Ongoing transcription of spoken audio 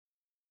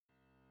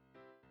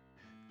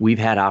we've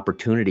had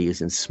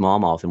opportunities in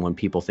smallmouth. And when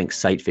people think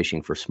sight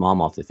fishing for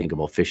smallmouth, they think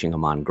about fishing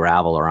them on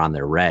gravel or on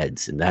their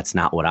reds. And that's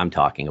not what I'm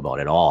talking about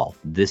at all.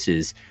 This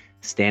is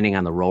standing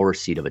on the rower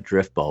seat of a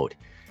drift boat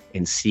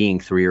and seeing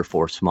 3 or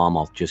 4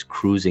 smallmouth just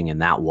cruising in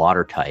that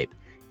water type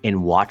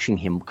and watching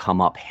him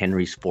come up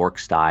Henry's Fork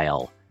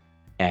style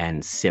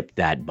and sip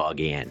that bug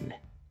in.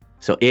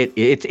 So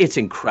it's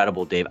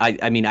incredible, Dave.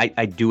 I mean,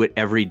 I do it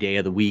every day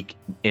of the week,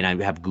 and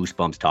I have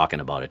goosebumps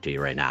talking about it to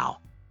you right now.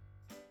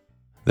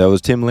 That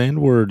was Tim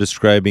Landwehr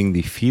describing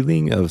the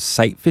feeling of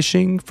sight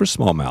fishing for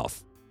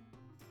smallmouth.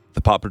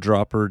 The popper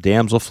dropper,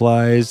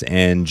 damselflies,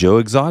 and Joe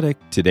Exotic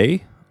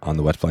today on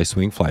the Wet Fly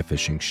Swing Fly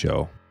Fishing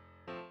Show.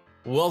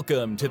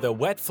 Welcome to the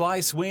Wet Fly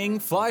Swing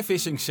Fly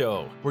Fishing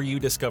Show, where you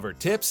discover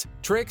tips,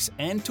 tricks,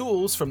 and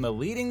tools from the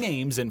leading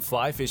names in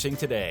fly fishing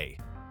today.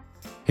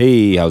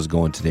 Hey, how's it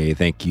going today?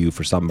 Thank you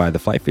for stopping by the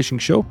Fly Fishing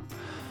Show.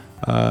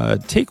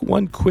 Take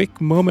one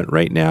quick moment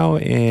right now,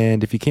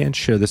 and if you can,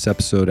 share this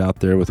episode out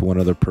there with one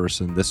other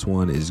person. This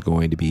one is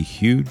going to be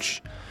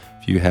huge.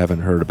 If you haven't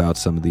heard about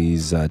some of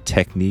these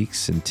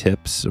techniques and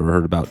tips or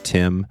heard about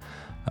Tim,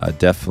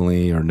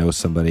 definitely, or know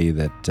somebody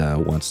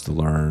that wants to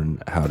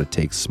learn how to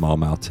take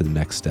smallmouth to the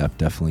next step,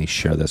 definitely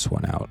share this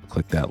one out.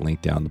 Click that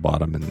link down the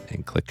bottom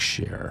and click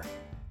share.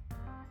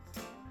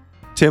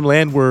 Tim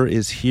Landwehr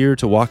is here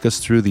to walk us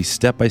through the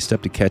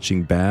step-by-step to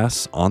catching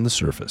bass on the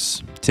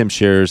surface. Tim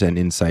shares an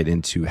insight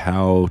into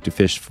how to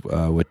fish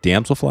with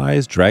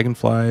damselflies,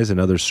 dragonflies, and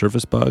other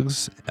surface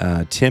bugs.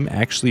 Tim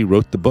actually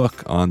wrote the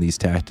book on these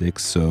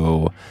tactics,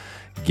 so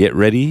get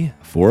ready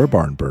for a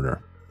barn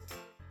burner.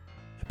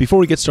 Before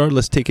we get started,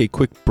 let's take a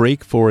quick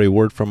break for a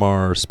word from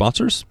our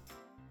sponsors.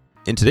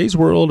 In today's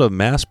world of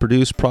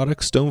mass-produced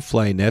products,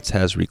 Stonefly Nets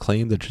has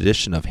reclaimed the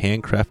tradition of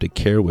handcrafted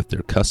care with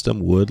their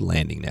custom wood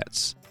landing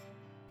nets.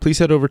 Please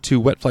head over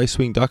to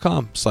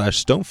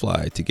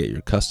wetflyswing.com/stonefly to get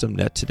your custom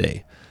net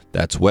today.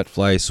 That's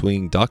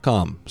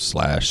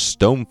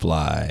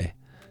wetflyswing.com/stonefly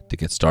to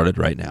get started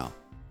right now.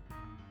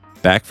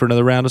 Back for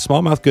another round of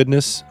smallmouth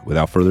goodness.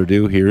 Without further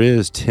ado, here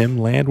is Tim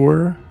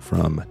Landwehr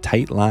from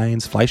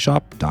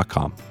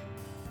tightlinesflyshop.com.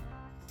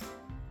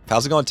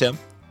 How's it going, Tim?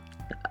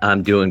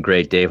 I'm doing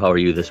great, Dave. How are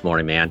you this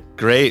morning, man?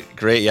 Great.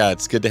 Yeah,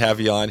 it's good to have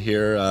you on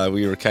here.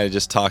 We were kind of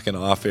just talking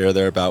off air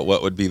there about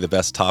what would be the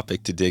best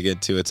topic to dig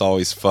into. It's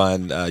always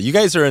fun. You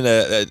guys are in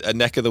a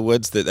neck of the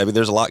woods that, I mean,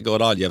 there's a lot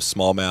going on. You have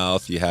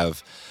smallmouth, you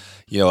have,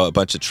 a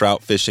bunch of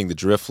trout fishing, the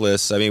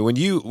driftless. I mean, when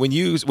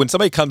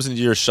somebody comes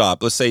into your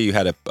shop, let's say you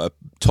had a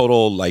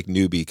total like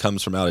newbie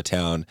comes from out of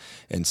town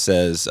and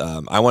says,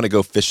 I want to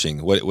go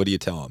fishing. What do you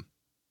tell them?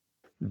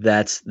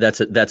 That's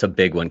a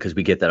big one, because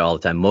we get that all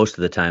the time. Most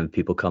of the time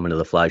people come into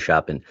the fly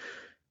shop, and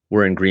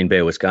we're in Green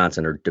Bay,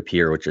 Wisconsin, or De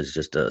Pere, which is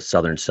just a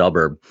southern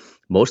suburb.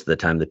 Most of the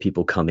time the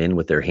people come in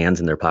with their hands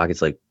in their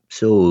pockets like,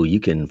 so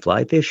you can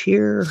fly fish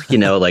here?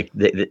 Like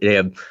they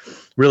have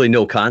really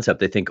no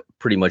concept. They think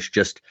pretty much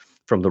just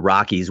from the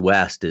Rockies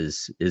west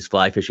is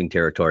fly fishing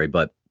territory.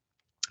 But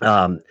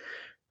I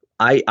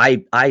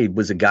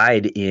was a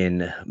guide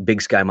in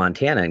Big Sky,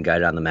 Montana, and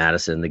guided on the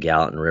Madison, the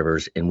Gallatin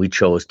rivers, and we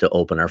chose to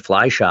open our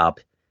fly shop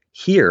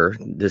here.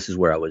 This is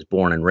where I was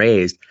born and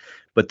raised,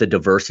 but the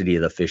diversity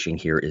of the fishing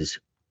here is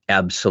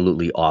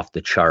absolutely off the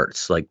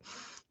charts. Like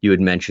you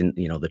had mentioned,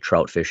 the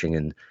trout fishing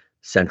in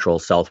central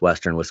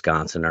southwestern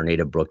Wisconsin, our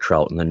native brook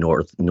trout in the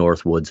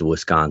north woods of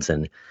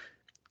Wisconsin.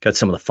 Got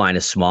some of the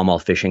finest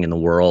smallmouth fishing in the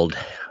world.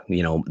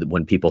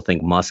 When people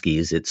think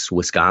muskies, it's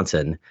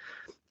Wisconsin.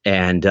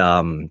 And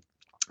then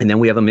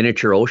we have a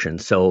miniature ocean.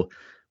 So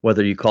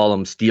whether you call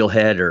them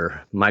steelhead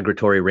or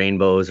migratory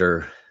rainbows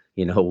or,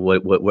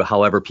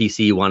 however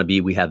PC you want to be,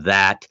 we have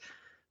that.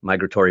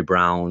 Migratory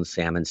browns,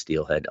 salmon,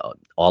 steelhead,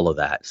 all of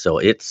that. So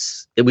we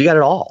got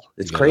it all.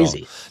 It's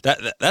crazy.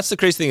 That's the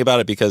crazy thing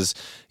about it, because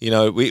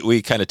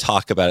we kind of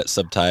talk about it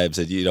sometimes,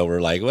 and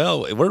we're like,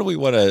 well, where do we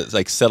want to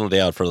like settle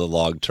down for the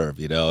long term?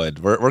 And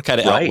we're kind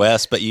of out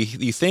west, but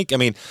you think, I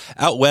mean,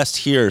 out west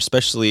here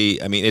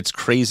especially, I mean, it's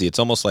crazy. It's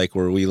almost like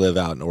where we live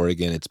out in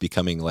Oregon. It's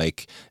becoming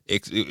like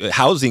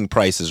housing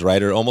prices,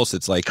 right? Or almost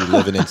it's like you're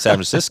living in San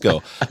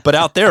Francisco. But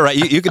out there, right,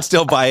 you can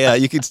still buy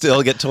you can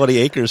still get 20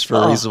 acres for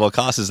a reasonable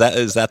cost. Is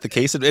that the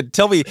case? And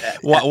tell me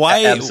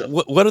why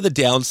what are the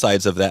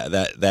downsides of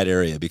that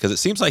area? Because it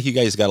seems like you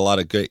guys got a lot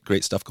of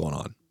great stuff going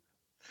on.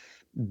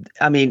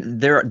 I mean,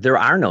 there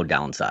are no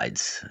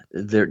downsides.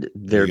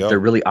 There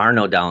really are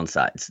no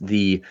downsides.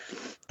 The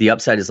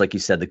upside is, like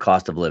you said, the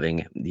cost of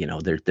living.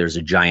 There's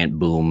a giant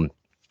boom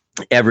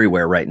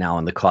everywhere right now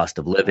in the cost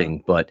of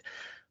living. But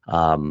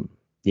I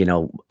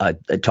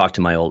talked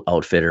to my old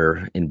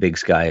outfitter in Big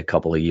Sky a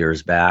couple of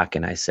years back,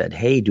 and I said,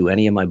 hey, do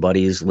any of my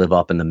buddies live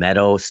up in the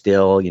meadow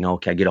still?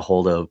 Can I get a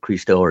hold of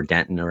Cristo or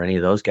Denton or any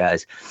of those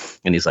guys?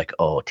 And he's like,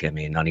 oh,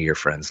 Timmy, none of your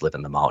friends live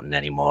in the mountain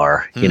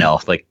anymore,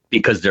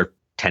 because they're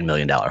 $10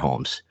 million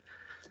homes.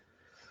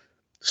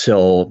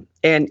 So,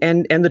 and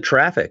the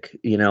traffic,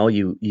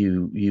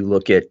 you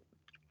look at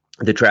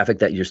the traffic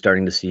that you're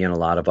starting to see in a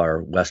lot of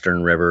our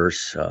western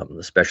rivers,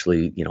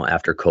 especially,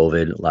 after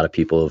COVID. A lot of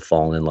people have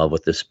fallen in love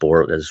with this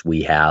sport, as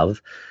we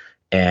have.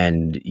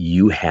 and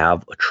you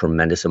have a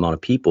tremendous amount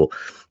of people.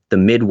 The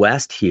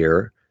Midwest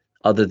here,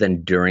 other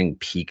than during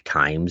peak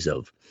times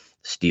of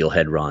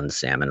steelhead runs,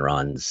 salmon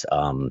runs,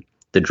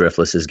 the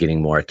driftless is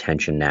getting more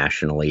attention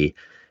nationally.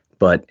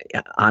 But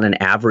on an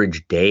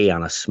average day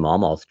on a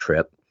smallmouth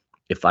trip,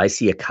 if I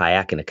see a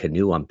kayak and a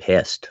canoe, I'm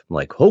pissed. I'm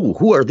like, oh,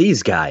 who are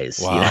these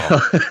guys?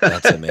 Wow,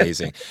 that's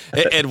amazing.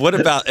 And what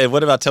about?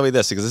 Tell me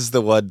this, because this is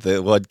the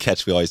one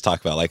catch we always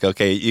talk about. Like,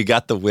 okay, you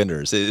got the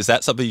winners. Is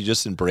that something you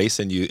just embrace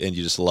and you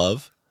just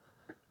love?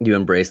 You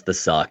embrace the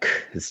suck.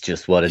 It's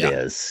just what it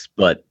is.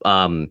 But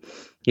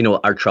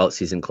our trout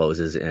season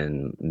closes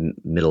in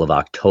middle of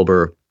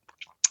October,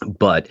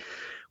 but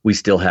we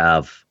still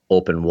have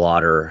open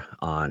water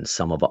on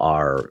some of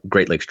our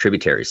Great Lakes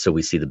tributaries. So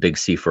we see the big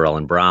sea forel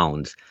and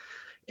browns,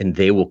 and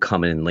they will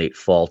come in late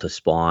fall to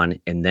spawn,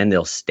 and then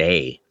they'll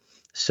stay.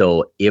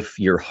 So if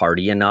you're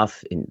hardy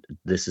enough, and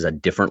this is a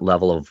different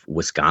level of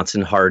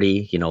Wisconsin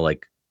hardy,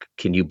 like,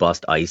 can you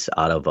bust ice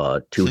out of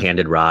a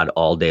two-handed rod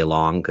all day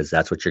long? Because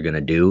that's what you're going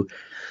to do.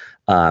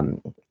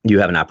 You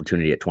have an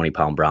opportunity at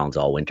 20-pound browns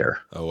all winter.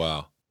 Oh,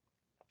 wow.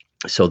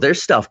 So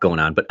there's stuff going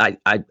on, but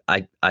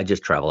I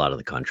just travel out of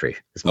the country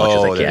as much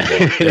as I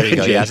can. There you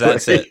go. Yeah,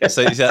 that's it.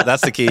 So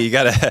that's the key. You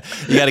gotta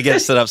get it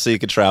set up so you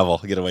can travel,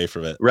 get away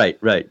from it. Right.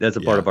 That's a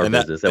part of our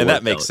business.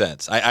 That makes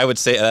sense. I would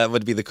say that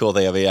would be the cool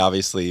thing. I mean,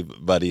 obviously,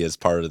 buddy is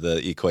part of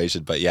the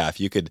equation, but yeah, if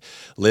you could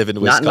live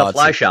in Wisconsin, not in the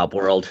fly shop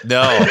world.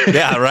 No.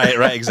 Yeah.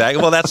 Right.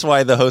 Exactly. Well, that's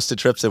why the hosted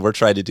trips that we're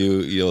trying to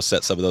do,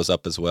 set some of those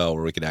up as well,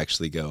 where we can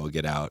actually go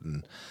get out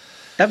and.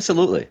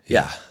 Absolutely.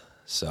 Yeah.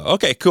 So,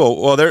 okay,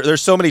 cool. Well,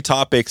 there's so many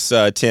topics,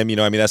 Tim,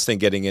 that's the thing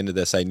getting into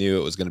this. I knew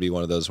it was going to be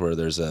one of those where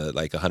there's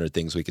 100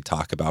 things we could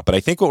talk about. But I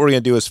think what we're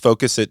going to do is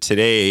focus it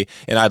today,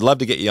 and I'd love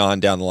to get you on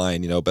down the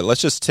line, but let's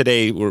just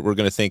today we're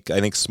going to think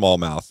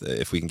smallmouth,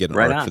 if we can get an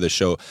arc for the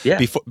show. Yeah.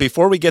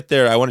 Before we get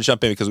there, I want to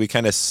jump in because we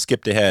kind of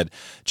skipped ahead.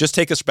 Just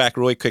take us back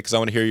really quick because I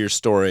want to hear your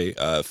story,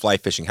 fly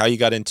fishing, how you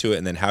got into it,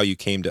 and then how you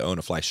came to own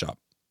a fly shop.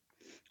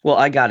 Well,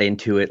 I got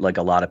into it like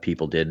a lot of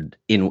people did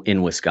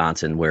in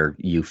Wisconsin, where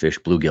you fish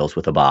bluegills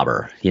with a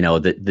bobber.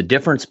 The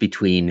difference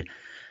between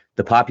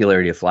the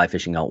popularity of fly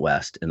fishing out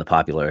west and the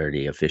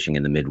popularity of fishing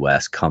in the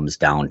Midwest comes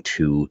down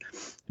to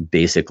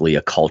basically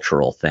a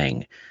cultural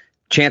thing.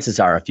 Chances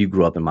are, if you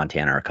grew up in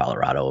Montana or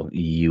Colorado,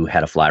 you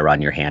had a fly rod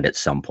in your hand at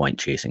some point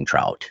chasing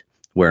trout.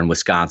 Where in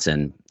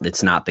Wisconsin,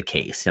 it's not the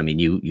case. I mean,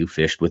 you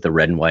fished with a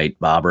red and white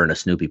bobber and a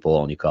Snoopy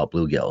pole, and you caught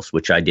bluegills,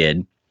 which I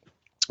did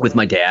with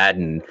my dad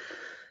and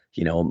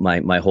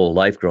my whole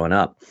life growing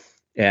up.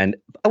 And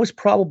I was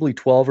probably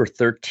 12 or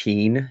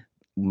 13.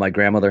 My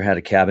grandmother had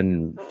a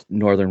cabin in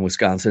northern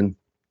Wisconsin,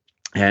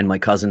 and my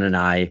cousin and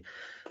I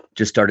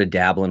just started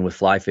dabbling with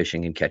fly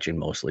fishing and catching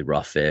mostly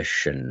rough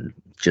fish, and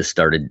just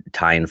started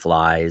tying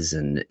flies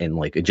and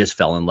it just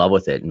fell in love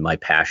with it. And my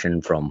passion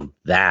from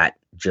that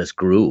just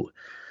grew.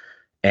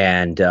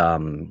 And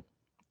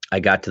I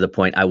got to the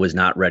point I was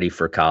not ready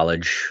for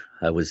college.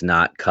 I was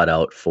not cut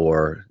out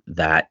for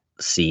that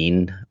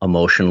scene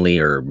emotionally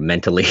or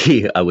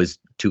mentally. I was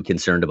too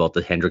concerned about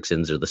the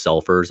Hendricksons or the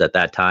Sulphurs at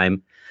that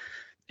time.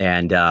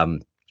 And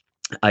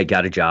I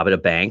got a job at a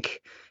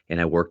bank,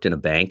 and I worked in a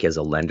bank as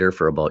a lender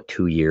for about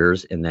 2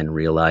 years, and then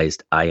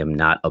realized I am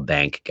not a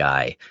bank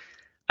guy.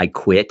 I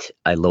quit.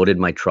 I loaded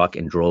my truck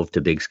and drove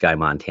to Big Sky,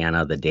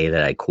 Montana the day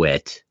that I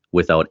quit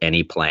without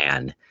any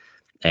plan.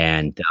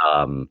 And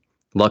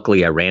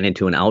luckily I ran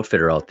into an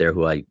outfitter out there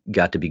who I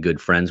got to be good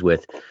friends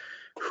with,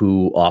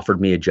 who offered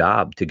me a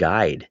job to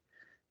guide.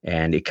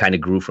 And it kind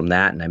of grew from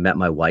that. And I met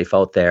my wife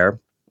out there,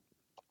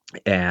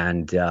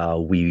 and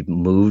we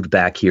moved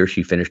back here.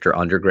 She finished her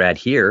undergrad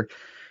here.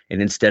 And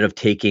instead of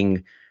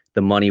taking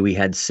the money we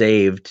had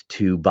saved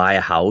to buy a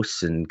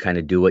house and kind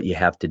of do what you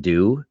have to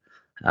do,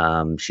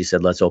 she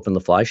said, let's open the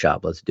fly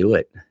shop. Let's do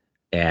it.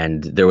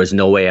 And there was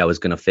no way I was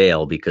going to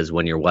fail, because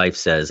when your wife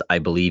says, I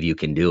believe you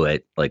can do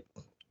it, like,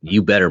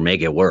 you better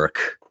make it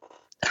work.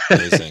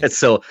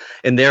 So,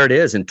 and there it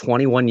is. And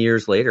 21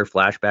 years later,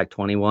 flashback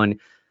 21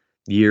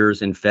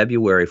 years in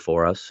February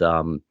for us.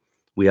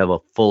 We have a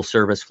full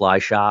service fly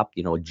shop,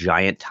 a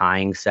giant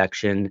tying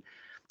section,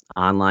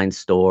 online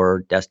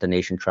store,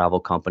 destination travel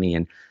company,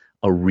 and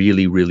a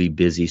really, really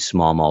busy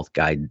smallmouth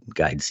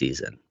guide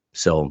season.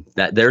 So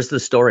there's the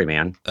story,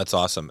 man. That's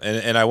awesome.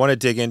 And I want to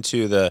dig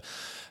into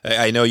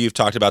I know you've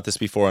talked about this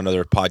before on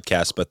other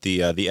podcasts, but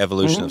the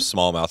evolution of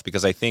smallmouth,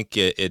 because I think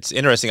it's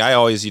interesting. I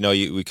always,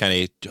 we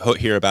kind of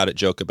hear about it,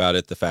 joke about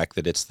it, the fact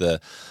that it's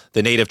the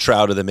native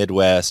trout of the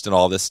Midwest and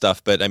all this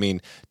stuff. But I mean,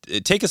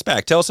 take us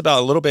back. Tell us about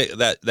a little bit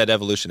that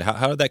evolution.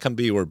 How did that come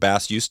to be, where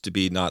bass used to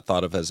be not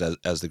thought of as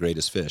the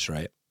greatest fish,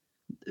 right?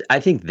 I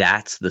think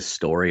that's the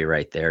story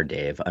right there,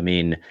 Dave. I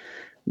mean,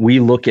 we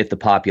look at the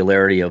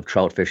popularity of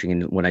trout fishing,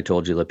 and when I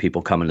told you that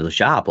people come into the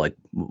shop, like,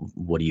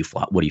 what do you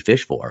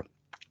fish for?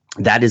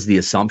 That is the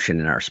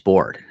assumption in our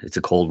sport. It's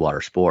a cold water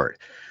sport.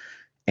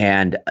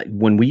 And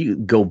when we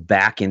go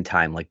back in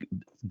time, like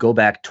go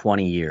back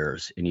 20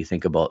 years, and you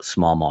think about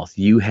smallmouth,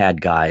 you had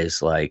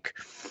guys like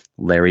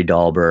Larry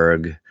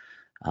Dahlberg,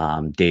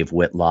 Dave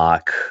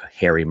Whitlock,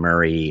 Harry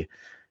Murray,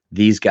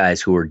 these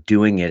guys who are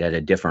doing it at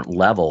a different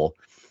level.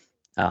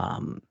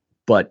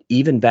 But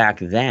even back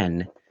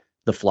then,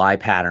 the fly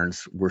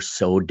patterns were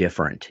so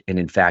different. And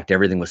in fact,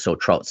 everything was so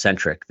trout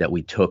centric that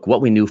we took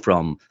what we knew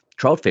from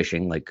trout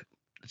fishing, like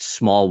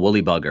small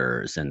woolly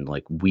buggers, and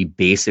like we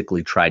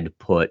basically tried to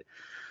put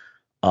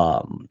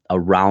a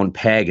round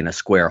peg in a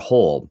square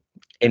hole.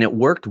 And it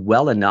worked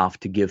well enough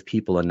to give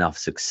people enough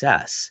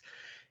success.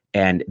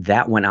 And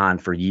that went on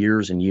for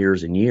years and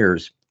years and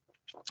years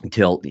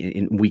until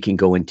we can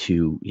go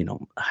into,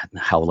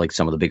 how like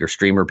some of the bigger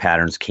streamer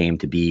patterns came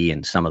to be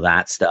and some of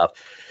that stuff.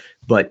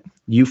 But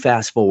you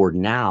fast forward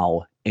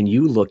now and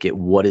you look at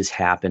what has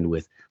happened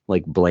with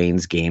like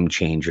Blaine's Game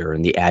Changer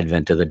and the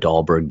advent of the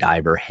Dahlberg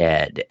diver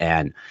head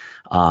and,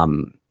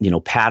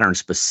 patterns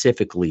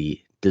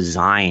specifically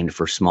designed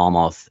for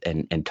smallmouth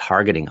and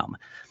targeting them.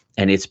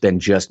 And it's been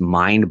just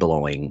mind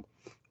blowing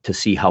to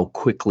see how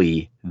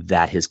quickly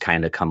that has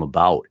kind of come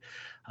about.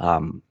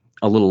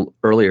 A little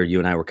earlier, you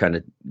and I were kind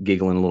of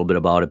giggling a little bit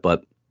about it,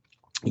 but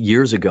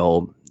years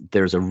ago,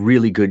 there's a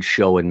really good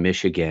show in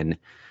Michigan.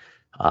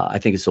 I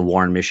think it's the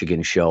Warren,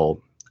 Michigan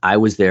show. I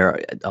was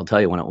there. I'll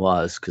tell you when it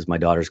was because my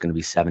daughter's going to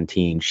be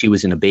 17. She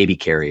was in a baby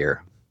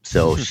carrier.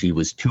 So she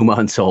was 2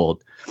 months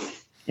old.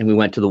 And we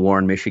went to the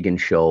Warren, Michigan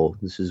show.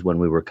 This is when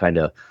we were kind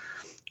of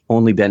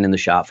only been in the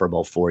shop for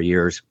about 4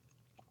 years.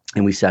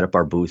 And we set up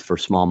our booth for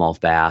smallmouth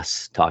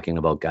bass, talking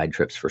about guide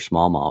trips for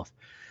smallmouth.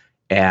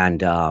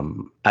 And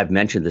I've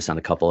mentioned this on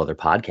a couple other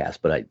podcasts,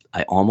 but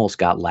I almost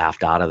got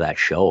laughed out of that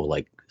show.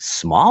 Like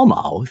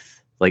smallmouth,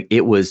 like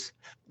it was,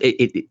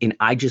 and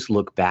I just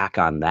look back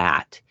on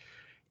that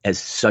as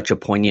such a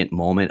poignant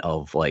moment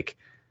of like,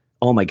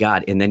 oh my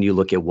God. And then you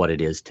look at what it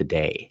is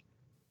today.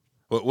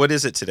 What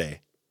is it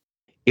today?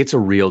 It's a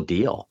real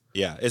deal.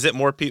 Yeah. Is it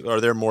more people?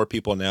 Are there more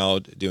people now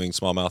doing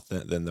smallmouth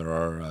than there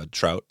are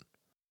trout?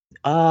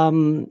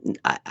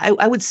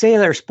 I would say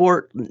that our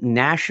sport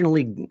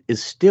nationally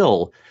is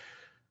still,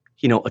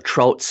 a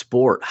trout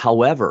sport.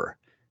 However,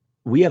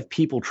 we have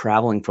people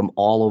traveling from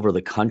all over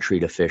the country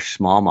to fish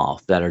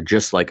smallmouth that are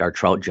just like our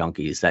trout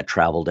junkies that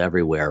traveled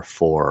everywhere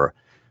for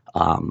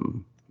trout.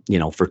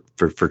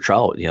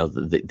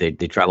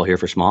 They travel here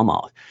for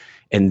smallmouth.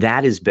 And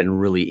that has been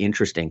really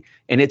interesting.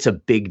 And it's a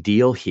big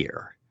deal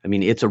here. I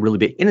mean, it's a really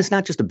big, and it's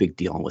not just a big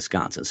deal in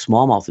Wisconsin.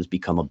 Smallmouth has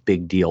become a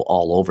big deal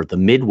all over. The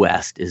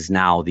Midwest is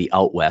now the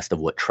out west of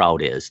what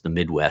trout is. The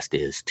Midwest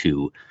is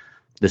to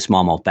the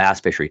smallmouth bass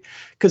fishery.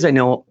 Because I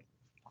know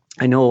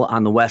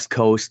on the West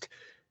Coast,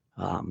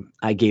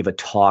 I gave a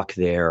talk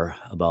there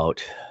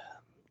about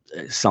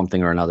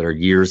something or another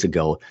years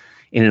ago,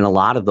 and in a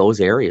lot of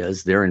those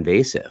areas, they're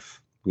invasive.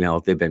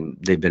 They've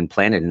been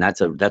planted, and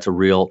that's a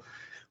real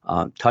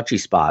touchy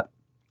spot.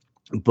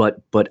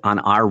 But on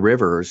our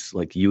rivers,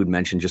 like you had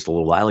mentioned just a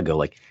little while ago,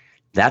 like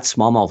that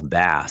smallmouth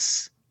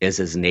bass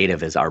is as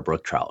native as our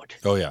brook trout.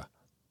 Oh yeah.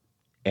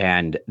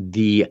 And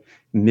the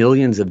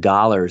millions and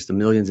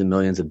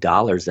millions of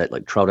dollars that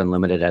like Trout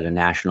Unlimited at a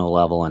national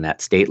level and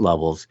at state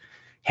levels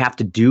have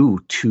to do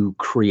to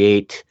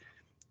create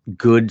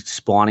good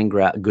spawning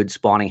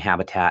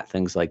habitat,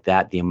 things like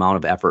that. The amount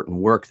of effort and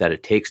work that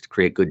it takes to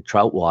create good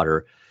trout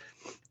water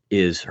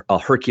is a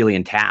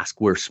Herculean task,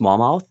 where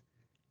smallmouth,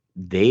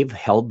 they've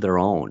held their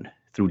own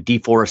through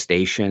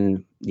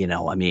deforestation.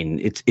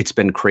 It's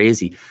been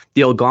crazy.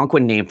 The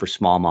Algonquin name for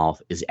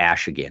smallmouth is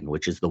Ashigan,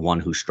 which is the one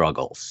who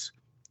struggles.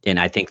 And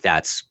I think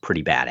that's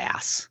pretty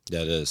badass.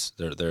 That is.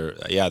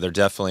 They're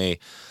definitely,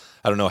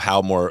 I don't know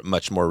how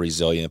much more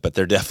resilient, but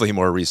they're definitely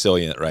more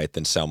resilient, right,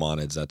 than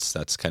salmonids.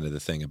 That's kind of the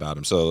thing about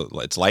them. So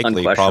it's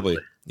likely probably,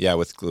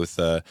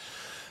 with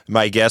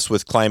my guess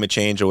with climate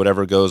change or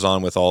whatever goes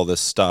on with all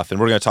this stuff. And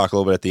we're going to talk a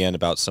little bit at the end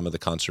about some of the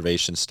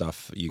conservation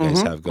stuff you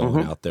guys have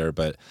going out there.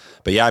 But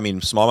yeah, I mean,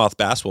 smallmouth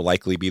bass will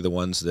likely be the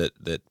ones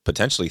that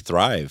potentially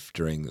thrive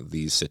during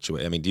these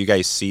situations. I mean, do you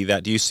guys see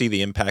that? Do you see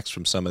the impacts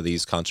from some of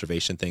these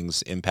conservation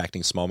things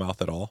impacting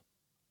smallmouth at all?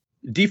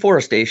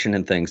 Deforestation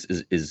and things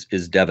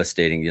is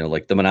devastating.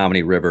 Like the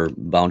Menominee River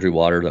boundary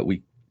water that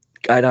we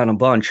guide on a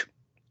bunch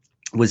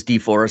was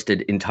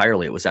deforested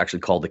entirely. It was actually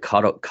called the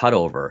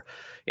cutover.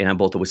 And on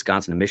both the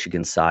Wisconsin and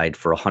Michigan side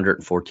for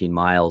 114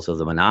 miles of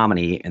the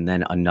Menominee, and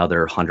then another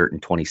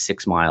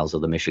 126 miles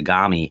of the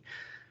Michigami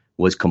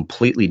was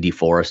completely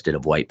deforested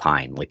of white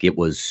pine. Like it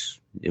was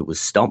a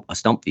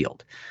stump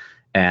field,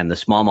 and the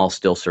smallmouth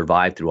still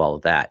survived through all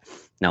of that.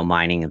 Now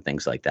mining and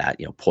things like that,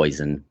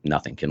 poison,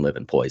 nothing can live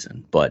in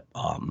poison, but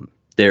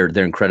they're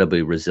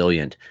incredibly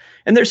resilient.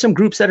 And there's some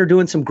groups that are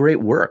doing some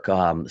great work.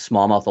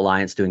 Smallmouth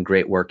Alliance doing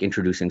great work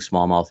introducing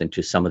smallmouth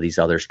into some of these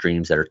other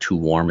streams that are too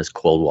warm as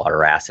cold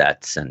water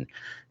assets and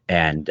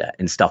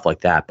stuff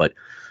like that. But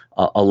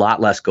a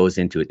lot less goes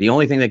into it. The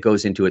only thing that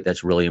goes into it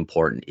that's really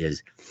important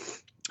is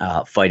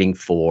fighting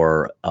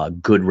for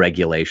good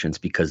regulations,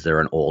 because they're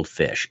an old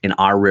fish. In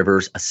our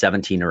rivers, a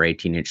 17 or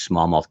 18 inch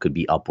smallmouth could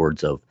be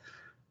upwards of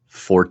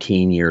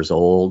 14 years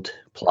old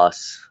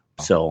plus.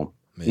 So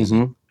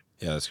amazing.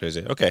 Yeah, that's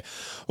crazy. Okay.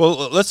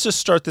 Well, let's just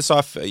start this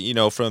off,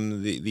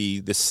 from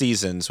the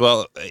seasons.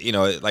 Well,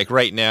 like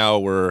right now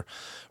we're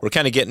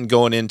kind of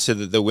going into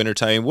the winter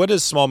time. What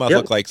does smallmouth Yep.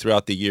 look like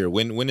throughout the year?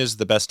 When is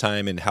the best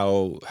time, and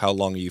how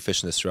long are you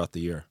fishing this throughout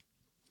the year?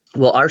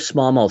 Well, our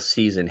smallmouth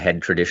season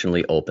had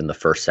traditionally opened the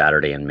first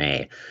Saturday in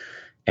May,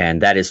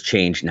 and that has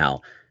changed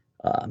now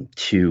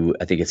to,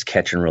 I think it's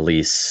catch and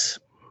release.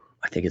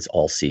 I think it's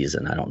all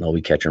season. I don't know.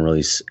 We catch and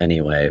release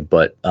anyway,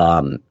 but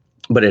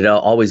it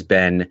always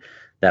been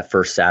that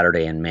first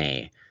Saturday in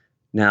May.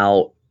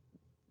 Now,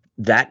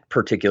 that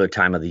particular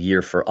time of the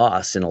year for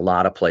us in a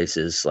lot of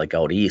places like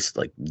out east,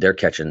 like they're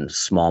catching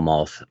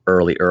smallmouth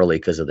early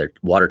because of their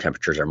water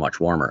temperatures are much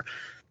warmer.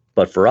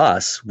 But for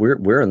us,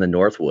 we're in the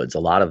Northwoods. A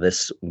lot of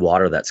this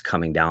water that's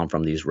coming down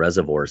from these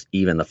reservoirs,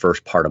 even the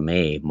first part of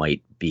May,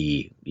 might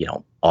be,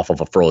 off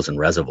of a frozen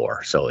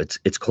reservoir. So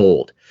it's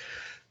cold.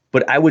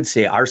 But I would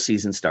say our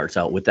season starts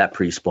out with that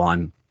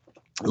pre-spawn.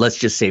 Let's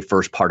just say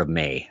first part of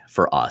May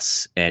for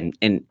us. And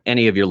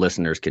any of your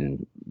listeners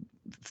can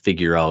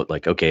figure out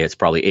like, okay, it's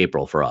probably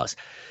April for us,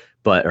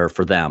 or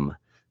for them.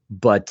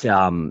 But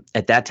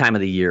at that time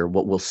of the year,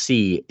 what we'll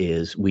see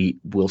is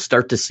we'll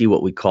start to see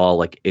what we call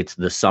like it's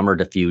the summer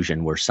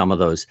diffusion, where some of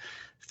those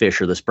fish,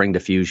 or the spring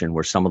diffusion,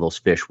 where some of those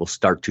fish will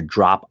start to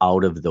drop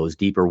out of those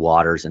deeper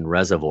waters and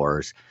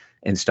reservoirs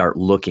and start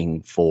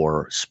looking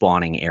for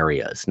spawning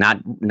areas.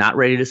 Not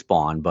ready to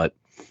spawn, but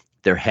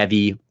they're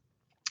heavy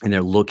and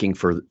they're looking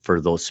for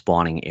those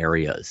spawning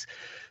areas.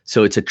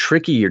 So it's a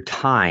trickier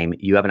time.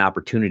 You have an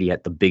opportunity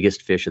at the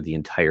biggest fish of the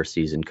entire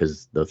season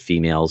because the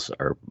females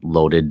are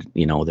loaded.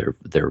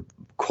 They're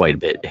quite a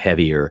bit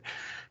heavier,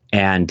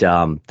 and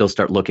they'll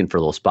start looking for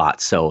those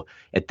spots. So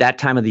at that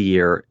time of the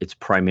year, it's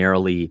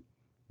primarily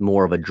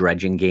more of a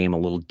dredging game, a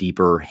little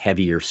deeper,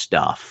 heavier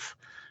stuff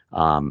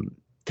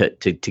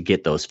to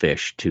get those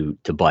fish to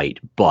bite.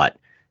 But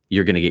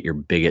you're going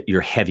to get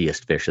your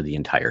heaviest fish of the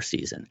entire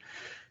season.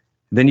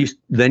 Then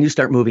you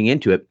start moving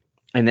into it,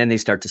 and then they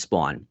start to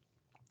spawn.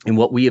 And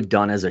what we have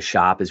done as a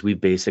shop is we've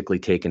basically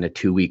taken a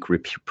 2-week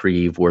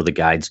reprieve where the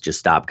guides just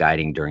stop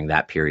guiding during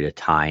that period of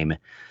time,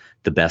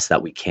 the best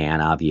that we can,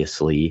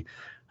 obviously,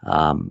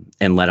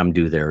 and let them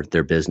do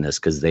their business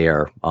because they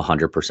are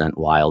 100%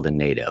 wild and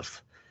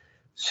native.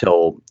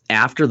 So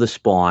after the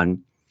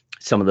spawn,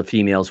 some of the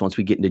females, once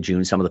we get into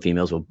June, some of the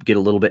females will get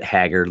a little bit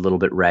haggard, a little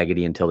bit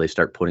raggedy until they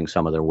start putting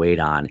some of their weight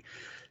on.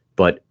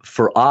 But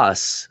for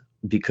us,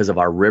 because of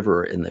our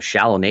river and the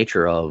shallow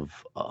nature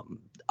of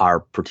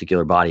our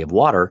particular body of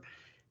water,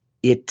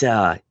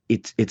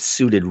 it's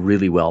suited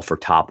really well for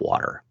top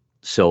water.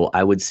 So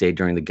I would say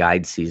during the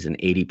guide season,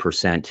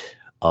 80%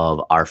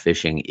 of our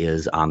fishing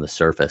is on the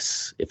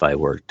surface, if I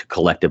were to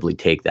collectively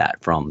take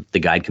that from the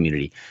guide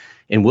community.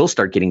 And we'll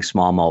start getting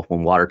smallmouth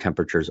when water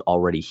temperatures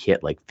already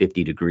hit like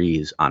 50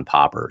 degrees on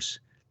poppers,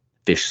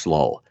 fish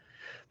slow.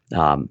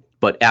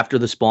 But after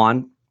the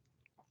spawn,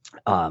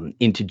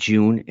 into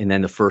June and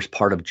then the first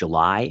part of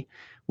July,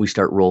 we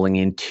start rolling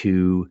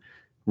into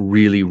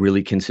really,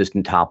 really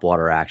consistent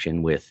topwater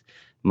action with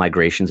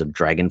migrations of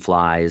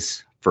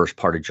dragonflies. First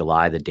part of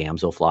July, the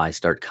damselflies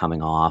start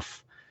coming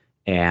off,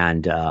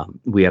 and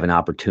we have an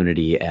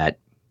opportunity at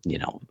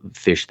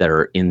fish that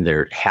are in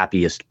their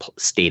happiest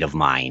state of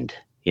mind.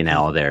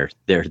 They're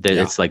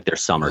it's like their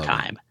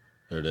summertime.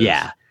 There it is.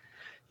 Yeah,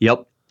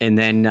 yep. And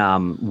then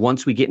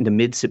once we get into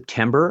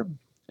mid-September,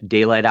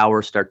 daylight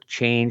hours start to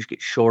change,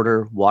 get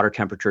shorter, water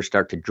temperatures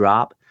start to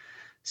drop.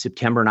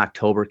 September and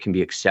October can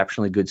be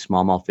exceptionally good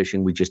smallmouth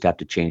fishing. We just have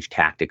to change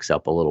tactics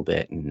up a little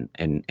bit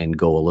and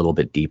go a little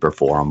bit deeper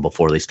for them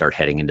before they start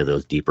heading into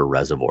those deeper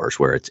reservoirs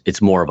where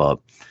it's more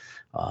of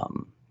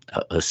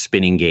a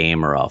spinning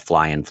game or a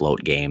fly and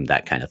float game,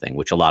 that kind of thing,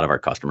 which a lot of our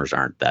customers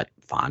aren't that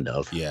fond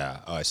of. Yeah.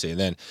 Oh, I see.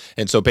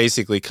 And so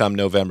basically come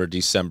November,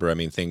 December, I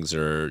mean, things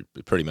are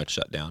pretty much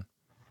shut down.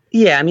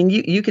 Yeah, I mean,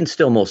 you can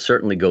still most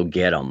certainly go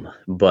get them,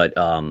 but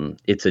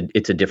it's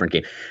a different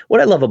game.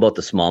 What I love about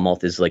the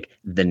smallmouth is like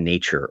the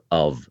nature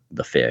of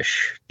the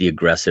fish, the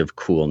aggressive,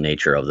 cool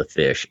nature of the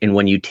fish, and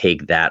when you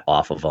take that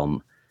off of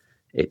them,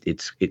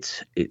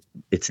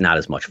 it's not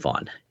as much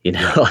fun,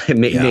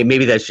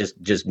 Maybe that's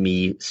just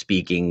me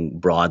speaking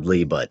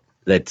broadly, but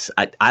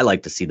I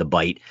like to see the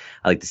bite.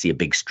 I like to see a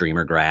big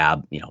streamer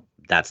grab,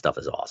 That stuff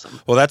is awesome.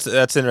 Well,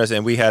 that's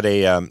interesting. We had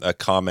a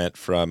comment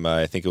from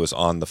I think it was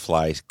On the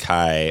Fly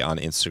Kai on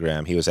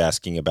Instagram. He was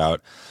asking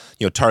about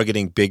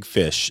targeting big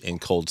fish in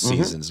cold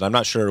seasons, and I'm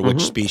not sure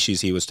which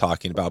species he was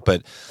talking about.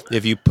 But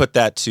if you put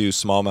that to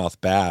smallmouth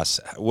bass,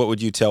 what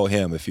would you tell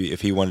him if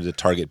he wanted to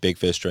target big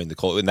fish during the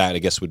cold? And that I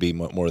guess would be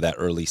more of that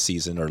early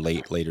season or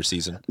later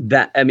season.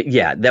 That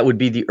would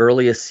be the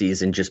earliest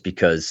season, just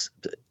because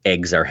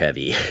eggs are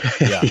heavy.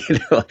 Yeah.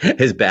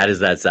 As bad as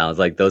that sounds,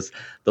 like those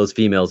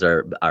females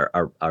are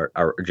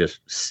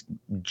just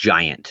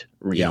giant,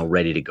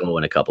 ready to go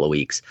in a couple of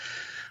weeks.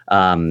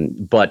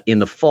 But in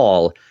the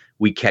fall,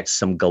 we catch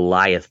some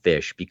Goliath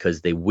fish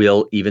because they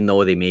will, even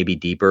though they may be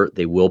deeper,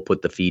 they will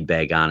put the feed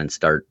bag on and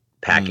start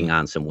packing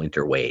on some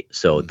winter weight.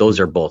 So those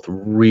are both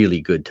really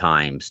good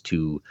times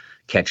to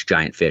catch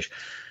giant fish.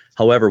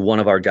 However, one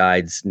of our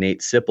guides,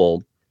 Nate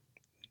Sipple,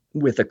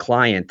 with a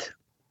client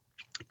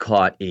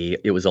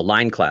it was a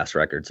line class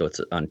record, so it's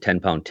on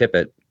 10-pound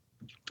tippet.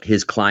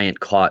 His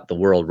client caught the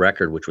world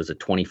record, which was a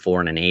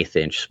 24 and an eighth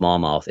inch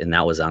smallmouth, and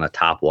that was on a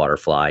topwater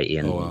fly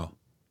in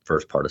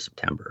first part of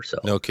September. So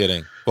no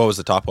kidding. What was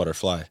the topwater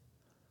fly?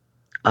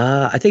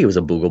 I think it was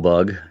a boogle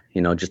bug,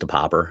 just a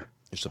popper.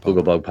 Just a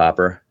boogle bug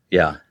popper.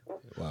 Yeah.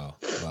 Wow.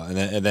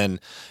 And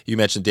then you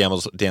mentioned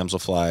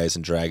damselflies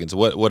and dragons.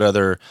 What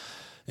other?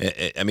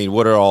 I mean,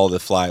 what are all the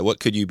what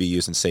could you be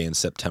using, say, in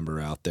September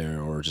out there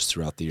or just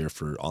throughout the year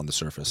for on the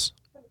surface?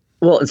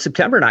 Well, in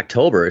September and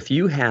October, if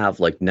you have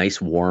like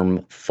nice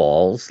warm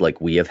falls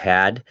like we have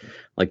had,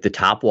 like the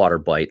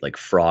topwater bite, like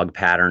frog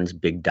patterns,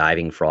 big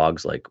diving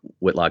frogs, like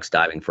Whitlock's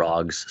diving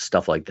frogs,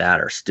 stuff like that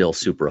are still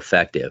super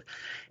effective.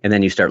 And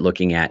then you start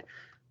looking at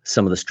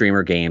some of the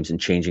streamer games and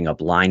changing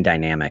up line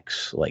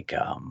dynamics, like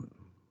full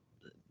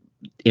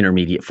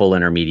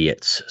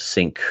intermediates,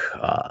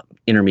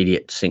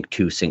 intermediate sink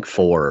 2, sink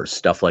 4,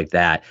 stuff like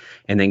that,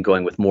 and then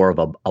going with more of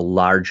a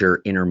larger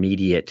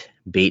intermediate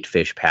bait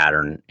fish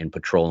pattern and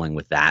patrolling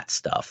with that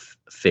stuff.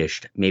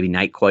 Fished maybe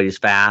not quite as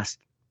fast,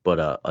 but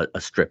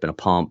a strip and a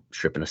pump,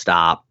 strip and a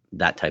stop,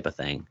 that type of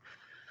thing.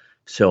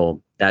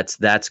 So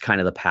that's kind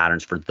of the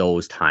patterns for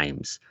those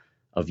times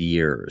of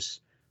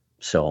years.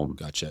 So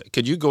gotcha.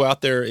 Could you go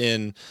out there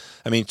in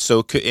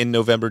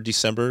November,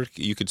 December,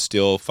 you could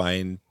still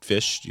find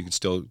fish? You could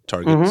still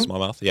target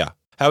smallmouth? Yeah.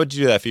 How would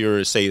you do that if you were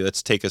to say,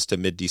 let's take us to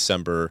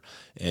mid-December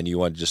and you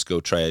want to just go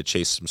try to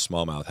chase some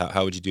smallmouth?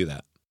 How would you do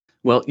that?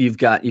 Well, you've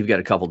got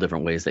a couple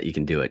different ways that you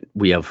can do it.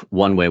 We have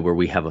one way where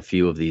we have a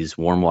few of these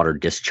warm water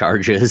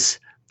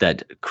discharges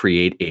that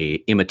create a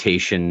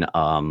imitation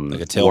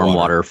like a warm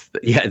water.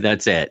 Yeah,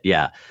 that's it.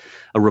 Yeah.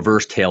 A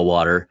reverse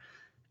tailwater.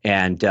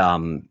 And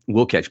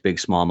we'll catch big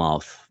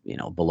smallmouth,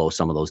 below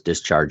some of those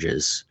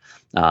discharges.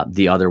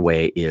 The other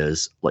way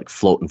is like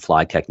float and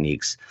fly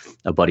techniques.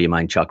 A buddy of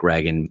mine, Chuck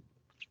Reagan,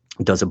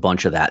 does a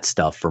bunch of that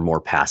stuff for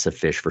more passive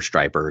fish, for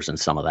stripers and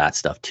some of that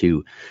stuff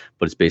too.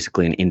 But it's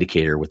basically an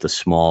indicator with a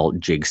small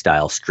jig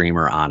style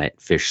streamer on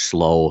it, fish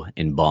slow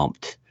and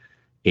bumped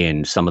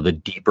in some of the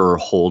deeper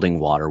holding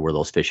water where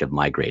those fish have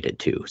migrated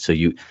to. So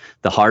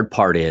the hard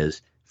part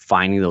is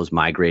finding those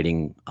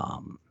migrating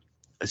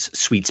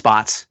sweet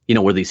spots,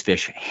 where these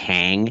fish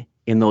hang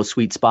in those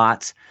sweet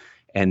spots.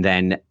 And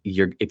then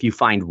if you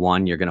find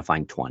one, you're going to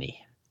find 20.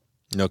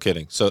 No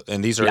kidding. So,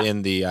 and these are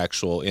in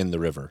the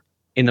river.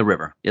 In the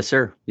river. Yes,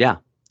 sir. Yeah.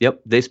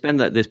 Yep. They spend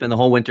the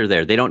whole winter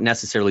there. They don't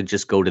necessarily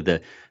just go to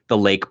the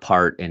lake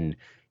part and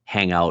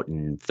hang out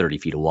in 30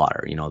 feet of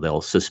water. They'll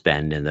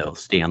suspend and they'll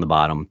stay on the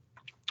bottom,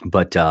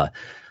 but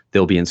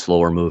they'll be in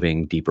slower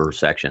moving, deeper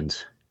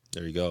sections.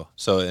 There you go.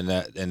 So, and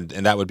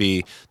that would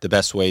be the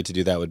best way to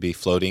do that would be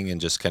floating and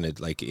just kind of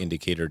like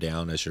indicator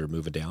down as you're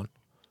moving down.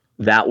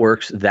 That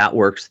works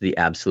the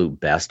absolute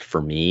best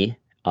for me,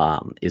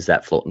 is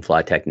that float and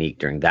fly technique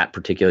during that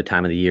particular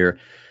time of the year.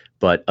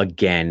 But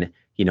again,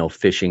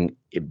 fishing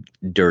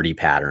dirty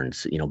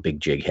patterns, big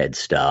jig head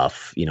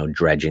stuff,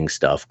 dredging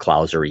stuff,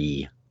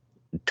 clousery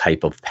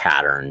type of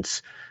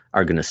patterns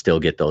are going to still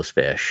get those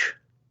fish.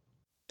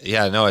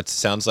 Yeah, no, it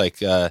sounds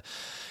like,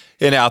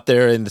 and out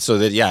there, and so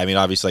that,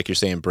 obviously, like you're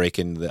saying,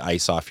 breaking the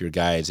ice off your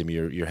guides,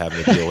 you're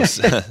having to deal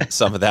with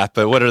some of that.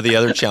 But what are the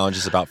other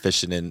challenges about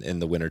fishing in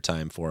the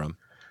wintertime for them?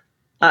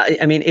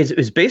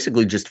 It's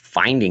basically just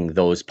finding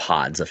those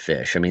pods of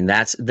fish.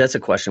 That's a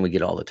question we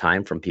get all the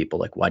time from people.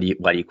 Like, why do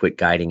you quit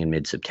guiding in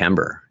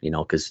mid-September?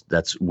 Because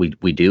that's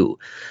we do,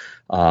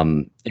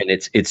 and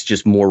it's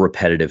just more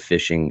repetitive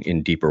fishing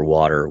in deeper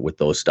water with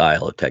those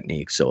style of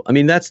techniques. So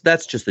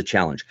that's just the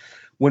challenge.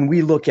 When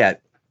we look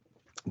at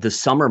the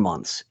summer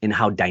months and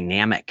how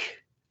dynamic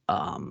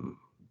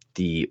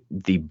the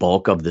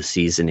bulk of the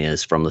season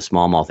is from the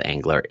smallmouth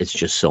angler, it's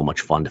just so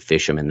much fun to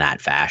fish them in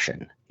that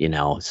fashion,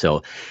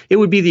 So it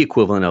would be the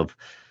equivalent of,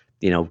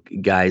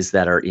 guys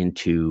that are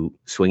into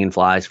swinging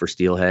flies for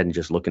steelhead and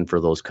just looking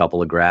for those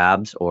couple of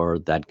grabs, or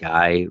that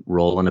guy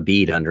rolling a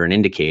bead under an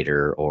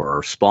indicator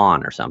or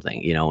spawn or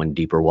something, in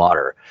deeper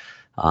water.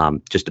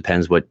 Just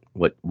depends what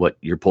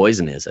your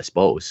poison is, I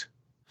suppose.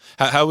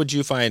 How would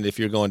you find, if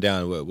you're going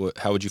down,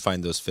 how would you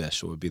find those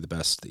fish? What would be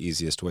the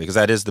easiest way? Because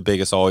that is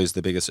always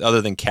the biggest,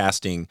 other than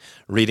casting,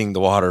 reading the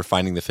water,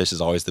 finding the fish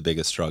is always the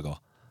biggest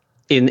struggle.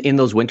 In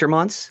those winter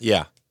months?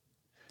 Yeah.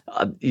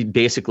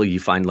 Basically, you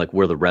find like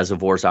where the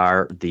reservoirs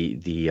are,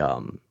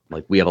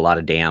 like we have a lot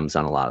of dams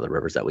on a lot of the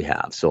rivers that we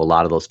have. So a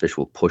lot of those fish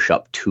will push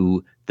up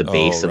to the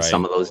base of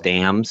some of those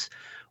dams,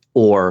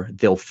 or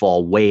they'll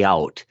fall way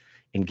out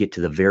and get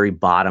to the very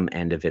bottom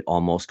end of it,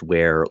 almost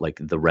where like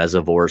the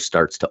reservoir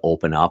starts to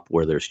open up,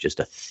 where there's just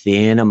a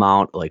thin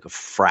amount, like a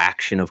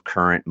fraction of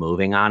current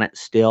moving on it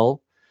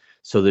still.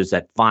 So there's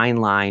that fine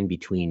line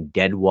between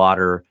dead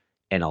water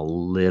and a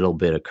little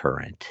bit of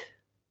current.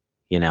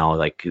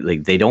 Like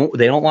they don't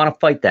want to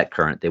fight that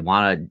current. They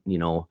want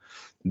to,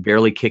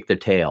 barely kick their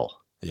tail.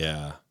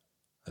 Yeah.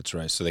 That's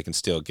right. So they can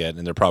still get,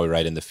 and they're probably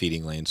right in the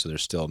feeding lane, so they're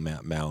still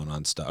mowing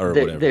on stuff or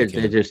whatever. They're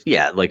just,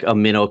 like a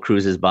minnow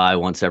cruises by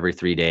once every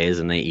 3 days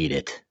and they eat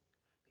it.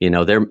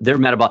 Their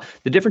metabolic.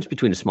 The difference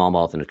between a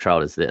smallmouth and a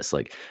trout is this: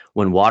 like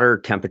when water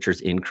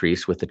temperatures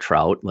increase with the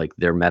trout, like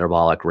their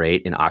metabolic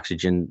rate and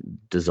oxygen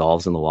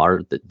dissolves in the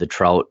water, the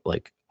trout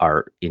like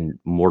are in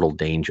mortal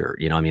danger.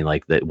 You know what I mean?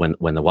 Like that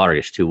when the water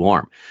gets too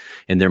warm,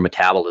 and their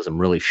metabolism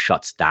really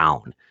shuts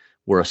down.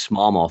 Where a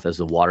smallmouth, as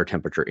the water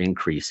temperature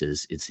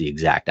increases, it's the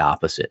exact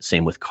opposite.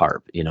 Same with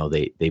carp.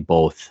 They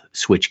both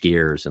switch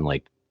gears and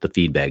like the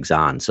feed bag's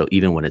on. So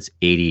even when it's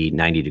 80,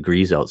 90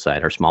 degrees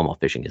outside, our smallmouth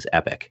fishing is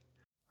epic.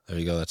 There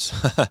you go. That's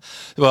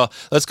well,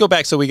 let's go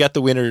back. So we got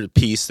the winter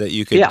piece that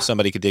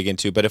somebody could dig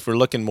into, but if we're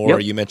looking more,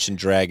 you mentioned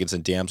dragons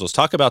and damsels.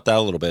 Talk about that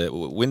a little bit.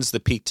 When's the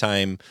peak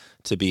time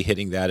to be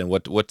hitting that, and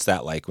what's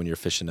that like when you're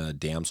fishing a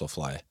damsel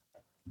fly?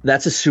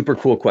 That's a super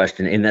cool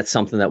question, and that's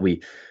something that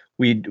we'd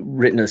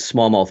written a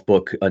smallmouth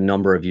book a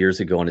number of years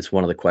ago, and it's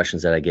one of the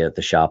questions that I get at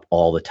the shop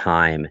all the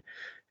time.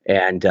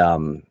 And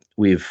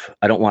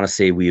I don't want to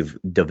say we've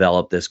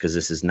developed this because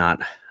this is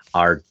not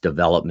our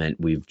development.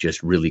 We've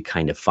just really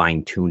kind of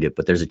fine-tuned it,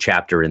 but there's a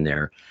chapter in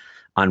there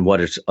on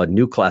what is a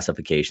new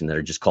classification that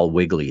are just called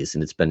wigglies,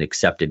 and it's been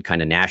accepted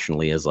kind of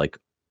nationally as like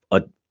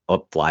a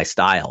fly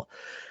style,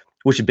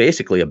 which is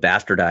basically a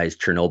bastardized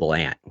Chernobyl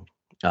ant.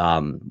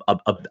 A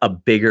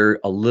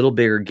little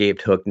bigger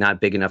gaped hook, not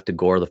big enough to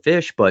gore the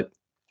fish, but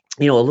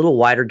a little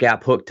wider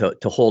gap hook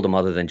to hold them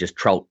other than just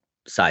trout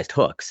sized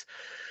hooks.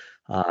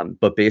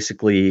 But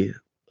basically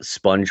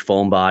sponge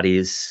foam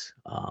bodies,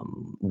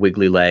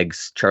 wiggly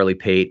legs. Charlie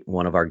Pate,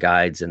 one of our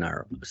guides and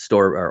our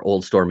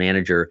old store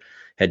manager,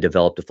 had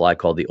developed a fly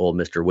called the Old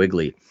Mr.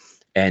 Wiggly.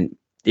 And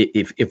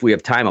if we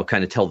have time, I'll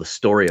kind of tell the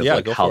story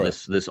of how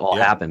this all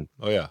happened.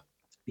 Oh yeah.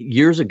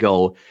 Years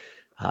ago,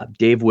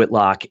 Dave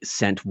Whitlock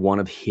sent one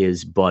of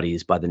his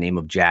buddies by the name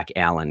of Jack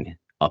Allen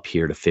up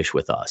here to fish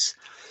with us.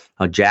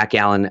 Jack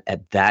Allen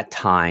at that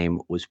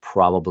time was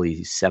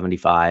probably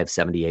 75,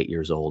 78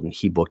 years old, and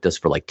he booked us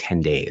for like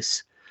 10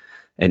 days.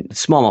 And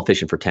smallmouth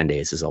fishing for 10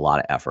 days is a lot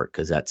of effort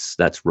because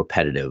that's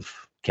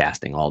repetitive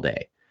casting all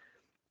day.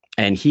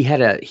 And he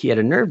had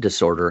a nerve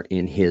disorder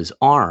in his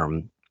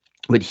arm,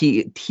 but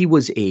he's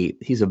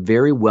a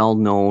very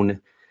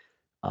well-known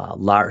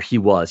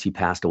he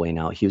passed away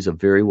now. He was a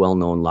very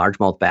well-known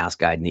largemouth bass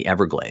guide in the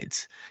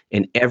Everglades.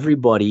 And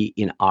everybody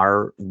in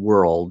our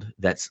world,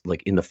 that's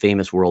like in the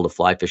famous world of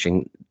fly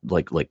fishing,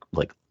 like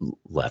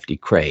Lefty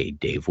Cray,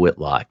 Dave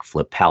Whitlock,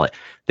 Flip Pallet,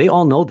 they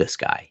all know this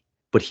guy.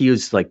 But he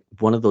was like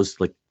one of those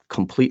like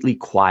completely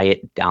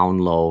quiet, down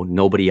low.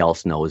 Nobody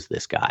else knows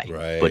this guy.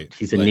 Right. But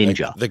he's a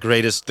ninja. Like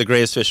the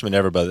greatest fisherman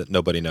ever, but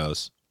nobody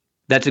knows.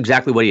 That's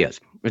exactly what he is.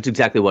 That's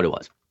exactly what it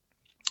was.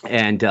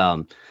 And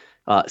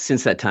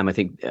since that time, I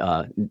think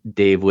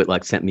Dave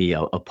Whitlock sent me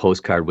a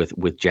postcard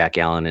with Jack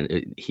Allen,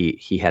 and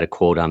he had a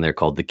quote on there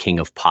called "The King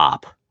of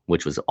Pop,"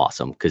 which was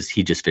awesome because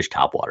he just fished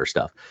topwater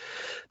stuff.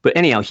 But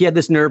anyhow, he had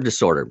this nerve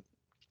disorder,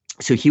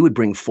 so he would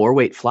bring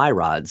 4-weight fly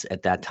rods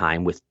at that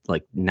time with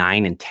like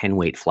 9 and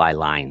 10-weight fly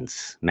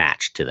lines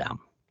matched to them.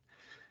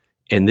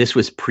 And this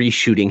was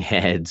pre-shooting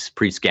heads,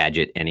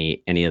 pre-Skagit,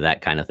 any of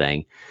that kind of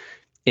thing.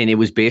 And it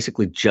was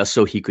basically just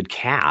so he could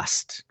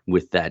cast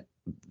with that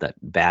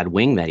bad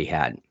wing that he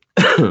had.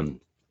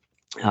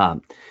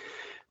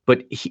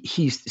 But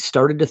he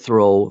started to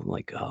throw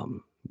like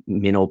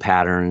minnow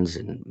patterns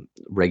and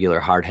regular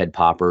hardhead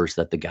poppers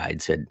that the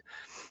guides had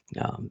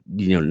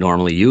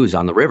normally use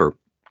on the river.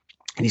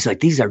 And he's like,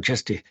 these are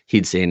just,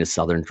 he'd say in his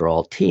southern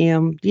drawl,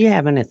 Tim, do you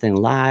have anything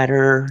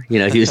lighter? He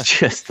was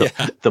just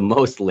the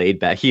most laid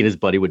back. He and his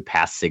buddy would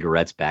pass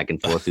cigarettes back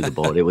and forth through the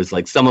boat. It was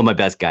like some of my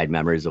best guide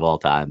memories of all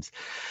times.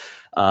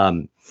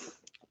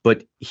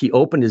 But he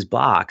opened his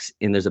box,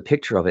 and there's a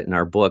picture of it in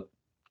our book,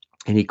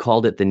 and he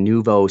called it the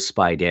Nouveau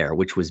Spider,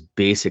 which was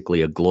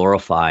basically a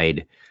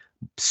glorified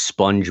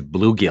sponge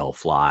bluegill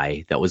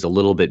fly that was a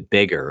little bit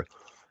bigger.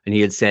 And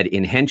he had said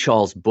in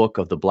Henshall's book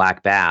of the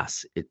black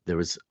bass, there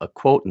was a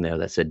quote in there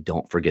that said,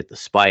 "Don't forget the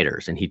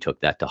spiders." And he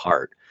took that to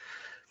heart.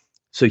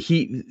 So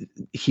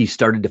he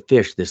started to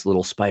fish this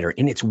little spider,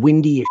 and it's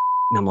windy as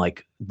and I'm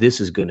like, this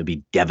is going to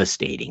be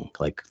devastating.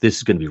 Like, this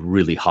is going to be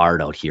really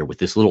hard out here with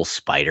this little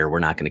spider. We're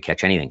not going to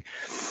catch anything.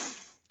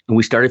 And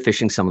we started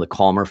fishing some of the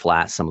calmer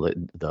flats, some of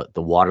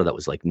the water that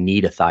was like knee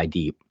to thigh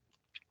deep.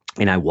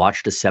 And I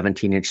watched a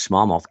 17-inch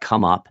smallmouth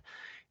come up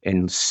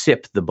and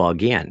sip the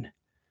bug in.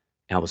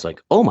 And I was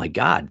like, oh my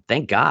God,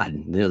 thank God.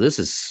 This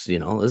is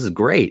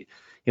great.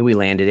 And we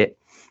landed it.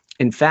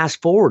 And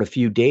fast forward a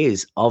few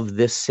days of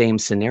this same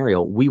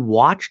scenario, we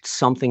watched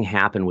something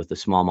happen with the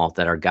smallmouth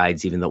that our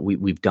guides, even though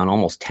we've done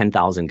almost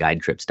 10,000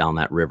 guide trips down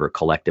that river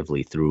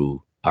collectively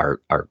through our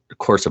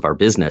course of our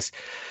business.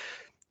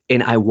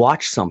 And I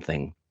watched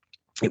something.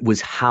 It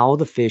was how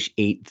the fish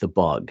ate the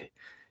bug.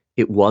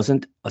 It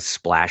wasn't a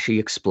splashy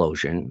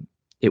explosion.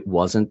 It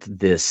wasn't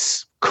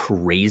this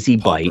crazy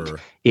bite.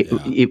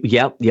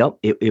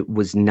 It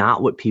was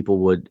not what people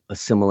would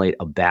assimilate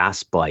a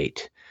bass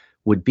bite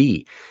would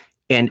be.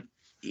 And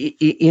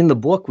in the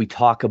book, we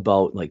talk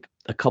about like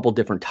a couple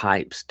different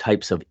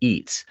types of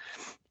eats.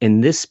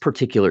 And this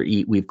particular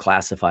eat we've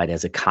classified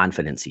as a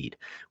confidence eat,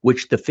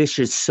 which the fish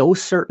is so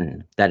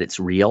certain that it's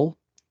real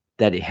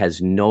that it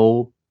has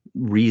no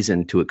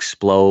reason to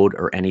explode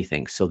or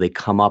anything. So they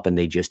come up and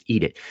they just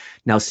eat it.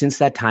 Now, since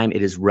that time,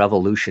 it has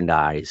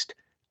revolutionized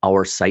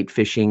our sight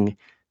fishing,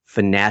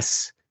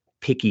 finesse,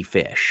 picky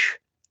fish,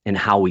 and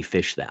how we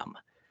fish them.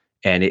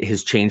 And it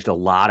has changed a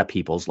lot of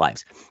people's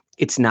lives.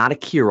 It's not a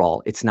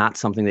cure-all. It's not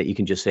something that you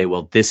can just say,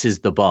 well, this is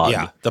the bug.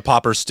 Yeah, the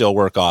poppers still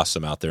work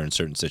awesome out there in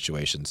certain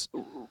situations.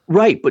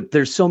 Right, but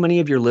there's so many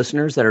of your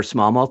listeners that are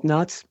smallmouth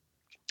nuts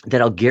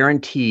that I'll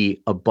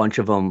guarantee a bunch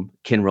of them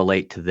can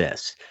relate to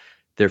this.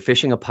 They're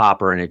fishing a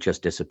popper and it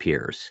just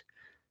disappears.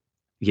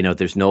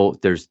 There's no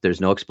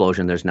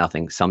explosion, there's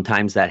nothing.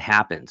 Sometimes that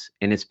happens,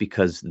 and it's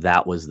because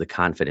that was the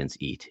confidence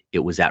eat. It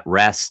was at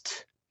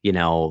rest, you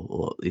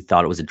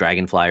thought it was a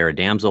dragonfly or a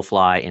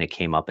damselfly, and it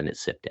came up and it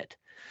sipped it.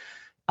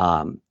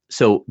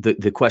 So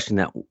the question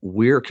that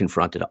we're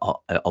confronted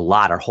a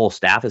lot, our whole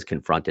staff is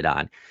confronted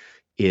on,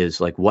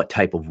 is like, what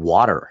type of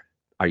water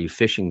are you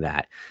fishing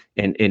that?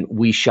 And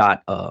we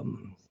shot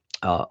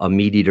a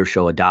meat eater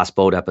show, a Das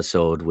Boat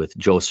episode with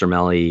Joe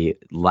Cermelli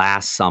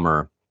last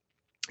summer.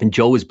 And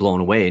Joe was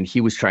blown away, and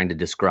he was trying to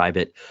describe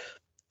it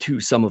to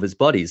some of his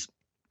buddies.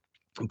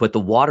 But the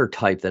water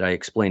type that I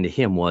explained to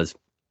him was,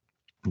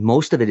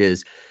 most of it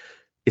is,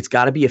 it's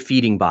got to be a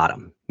feeding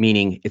bottom,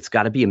 meaning it's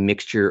got to be a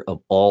mixture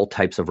of all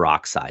types of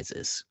rock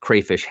sizes,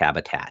 crayfish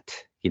habitat.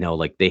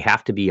 Like they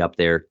have to be up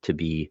there to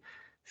be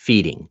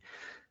feeding.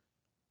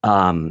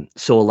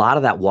 So a lot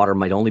of that water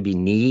might only be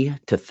knee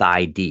to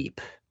thigh deep,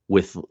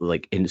 with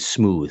in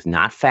smooth,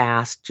 not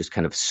fast, just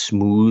kind of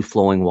smooth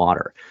flowing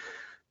water.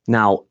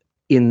 Now,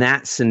 in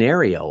that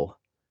scenario,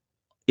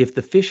 if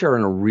the fish are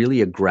in a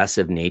really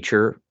aggressive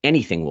nature,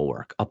 anything will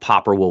work. A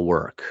popper will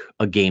work.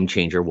 A game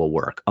changer will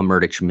work. A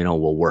Murdic minnow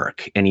will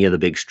work. Any of the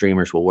big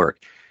streamers will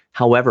work.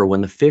 However,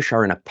 when the fish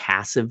are in a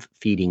passive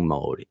feeding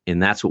mode,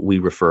 and that's what we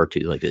refer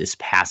to, like this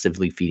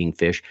passively feeding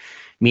fish,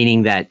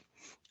 meaning that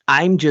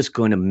I'm just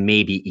going to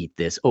maybe eat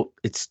this. Oh,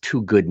 it's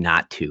too good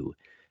not to.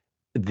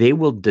 They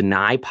will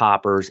deny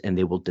poppers and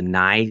they will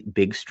deny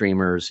big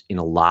streamers in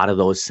a lot of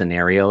those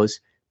scenarios,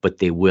 but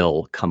they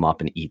will come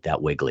up and eat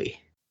that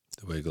wiggly.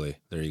 The wiggly.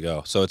 There you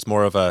go. So it's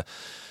more of a,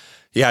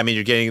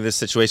 you're getting this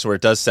situation where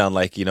it does sound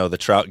like, the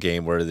trout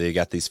game where they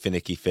got these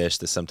finicky fish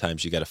that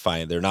sometimes you got to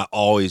find. They're not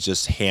always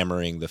just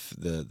hammering the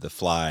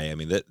fly. I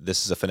mean,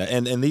 this is a finesse.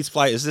 And these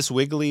fly, is this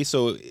wiggly?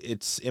 So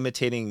it's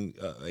imitating,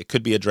 it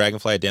could be a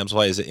dragonfly, a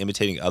damselfly. Is it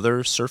imitating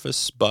other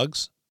surface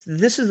bugs?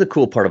 This is the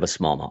cool part of a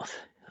smallmouth.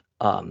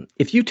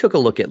 If you took a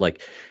look at,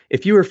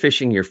 if you were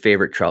fishing your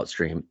favorite trout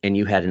stream and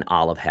you had an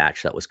olive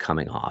hatch that was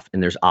coming off,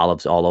 and there's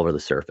olives all over the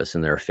surface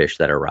and there are fish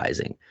that are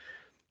rising,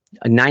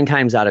 9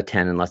 times out of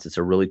 10, unless it's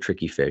a really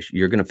tricky fish,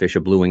 you're going to fish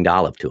a blue-winged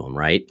olive to them,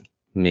 right?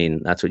 I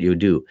mean, that's what you would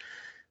do.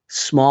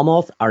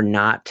 Smallmouth are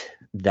not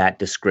that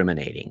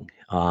discriminating.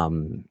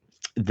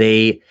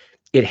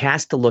 It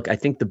has to look, I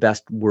think the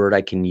best word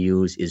I can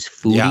use is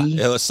foodie.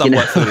 Yeah, it was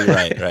somewhat foodie,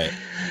 right.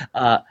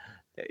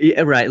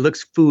 Right, it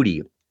looks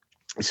foodie.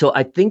 So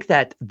I think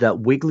that the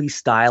wiggly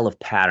style of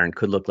pattern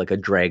could look like a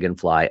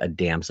dragonfly, a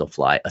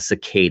damselfly, a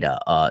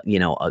cicada,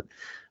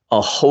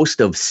 a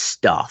host of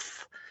stuff,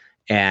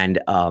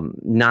 and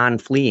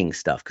non-fleeing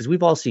stuff. Because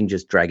we've all seen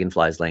just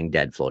dragonflies laying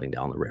dead floating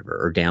down the river,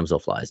 or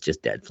damselflies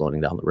just dead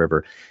floating down the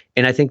river.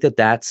 And I think that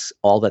that's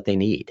all that they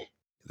need.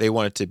 They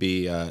want it to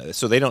be,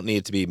 so they don't need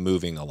it to be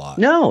moving a lot.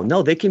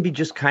 No, they can be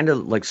just kind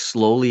of like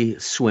slowly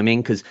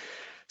swimming, because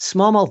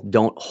smallmouth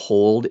don't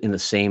hold in the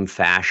same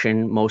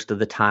fashion most of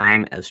the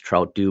time as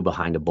trout do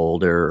behind a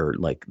boulder,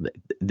 or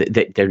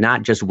they're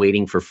not just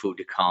waiting for food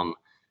to come.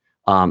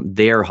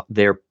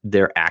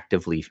 They're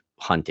actively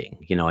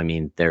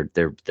hunting.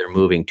 They're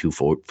moving to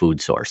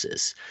food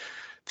sources.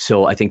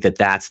 So I think that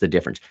that's the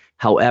difference.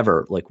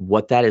 However,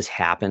 what that has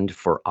happened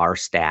for our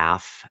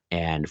staff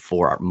and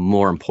for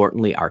more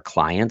importantly, our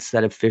clients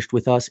that have fished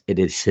with us,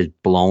 has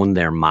blown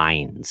their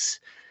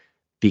minds,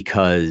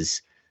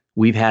 because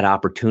we've had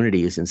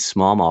opportunities in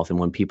smallmouth. And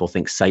when people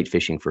think sight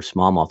fishing for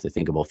smallmouth, they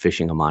think about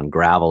fishing them on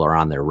gravel or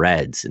on their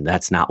reds. And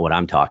that's not what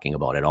I'm talking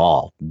about at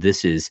all.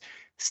 This is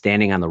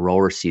standing on the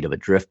rower seat of a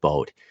drift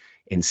boat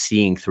and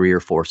seeing 3 or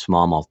 4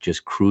 smallmouth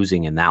just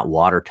cruising in that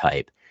water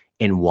type,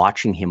 and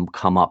watching him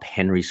come up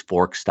Henry's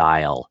Fork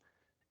style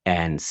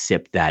and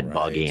sip that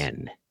bug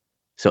in.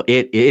 So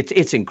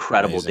it's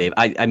incredible, amazing.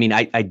 Dave. I mean,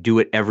 I do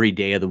it every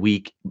day of the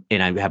week,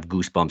 and I have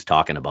goosebumps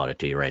talking about it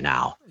to you right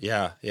now.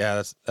 Yeah,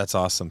 that's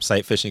awesome.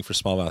 Sight fishing for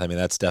smallmouth. I mean,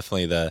 that's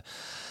definitely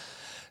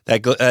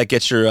that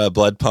gets your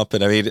blood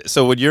pumping. I mean,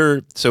 so when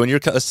you're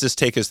let's just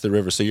take us to the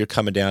river. So you're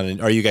coming down,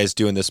 and are you guys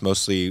doing this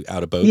mostly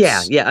out of boats?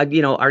 Yeah.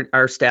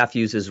 Our staff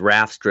uses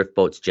rafts, drift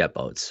boats, jet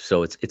boats.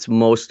 So it's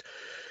most.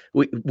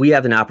 We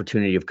have an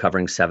opportunity of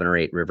covering 7 or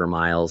 8 river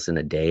miles in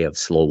a day of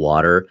slow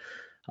water,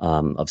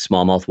 of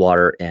smallmouth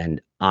water, and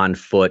on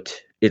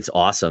foot. It's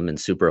awesome and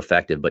super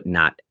effective, but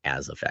not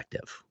as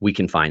effective. We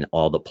can find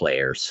all the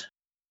players.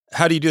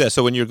 How do you do that?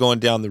 So when you're going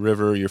down the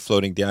river, you're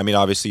floating down. I mean,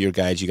 obviously you're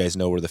guides, you guys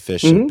know where the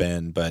fish have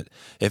been, but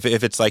if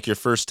it's like your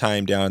first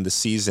time down the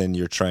season,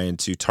 you're trying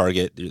to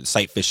target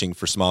sight fishing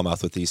for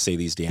smallmouth with these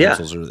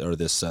damsels or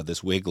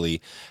this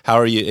wiggly. How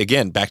are you,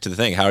 again, back to the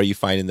thing, how are you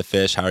finding the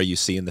fish? How are you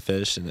seeing the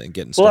fish and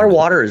getting started? Well, our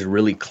water is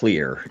really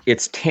clear.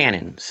 It's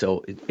tannin,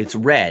 so it's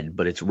red,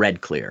 but it's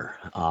red clear.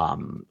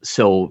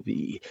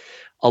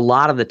 A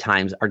lot of the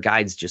times our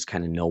guides just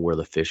kind of know where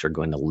the fish are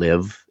going to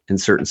live in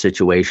certain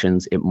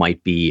situations. It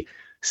might be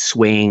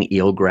swaying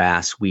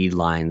eelgrass weed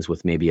lines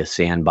with maybe a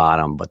sand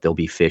bottom, but there'll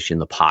be fish in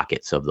the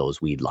pockets of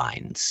those weed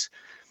lines.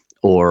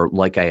 Or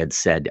like I had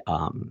said,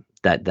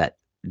 that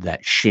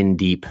shin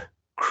deep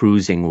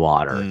cruising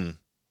water.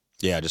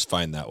 Yeah, just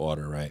find that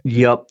water, right?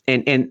 Yep.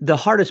 And the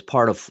hardest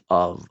part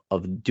of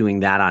doing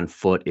that on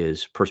foot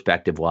is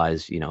perspective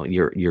wise,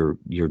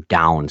 you're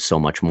down so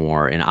much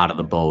more and out of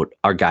the boat.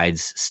 Our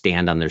guides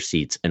stand on their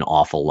seats an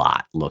awful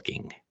lot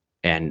looking.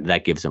 And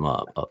that gives them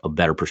a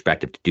better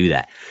perspective to do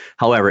that.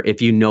 However,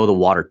 if you know the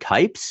water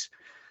types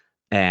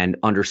and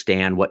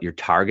understand what you're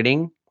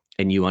targeting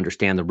and you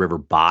understand the river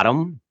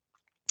bottom,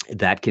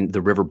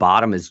 the river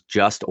bottom is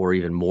just or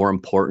even more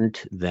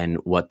important than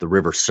what the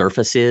river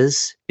surface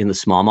is in the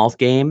smallmouth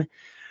game,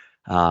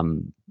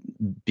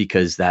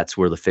 because that's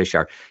where the fish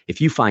are. If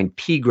you find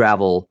pea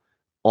gravel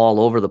all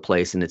over the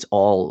place and it's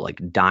all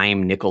like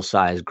dime nickel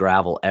sized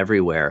gravel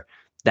everywhere,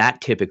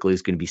 that typically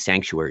is going to be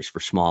sanctuaries for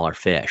smaller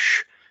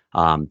fish.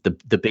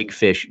 The big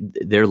fish,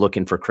 they're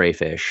looking for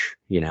crayfish,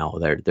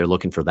 they're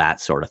looking for that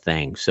sort of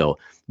thing. So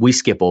we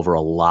skip over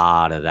a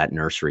lot of that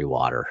nursery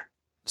water.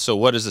 So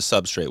what is the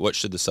substrate? What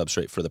should the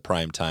substrate for the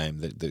prime time,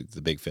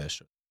 the big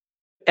fish?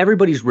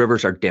 Everybody's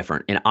rivers are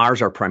different and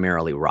ours are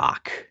primarily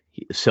rock.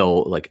 So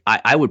like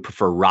I would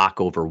prefer rock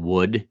over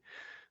wood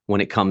when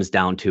it comes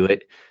down to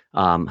it.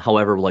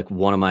 However, like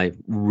one of my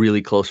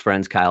really close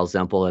friends, Kyle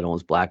Zempel, that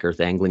owns Black Earth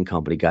Angling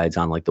Company, guides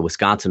on like the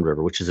Wisconsin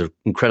River, which is an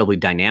incredibly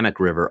dynamic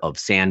river of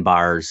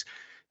sandbars,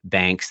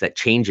 banks that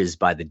changes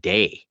by the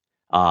day,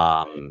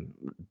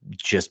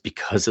 just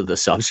because of the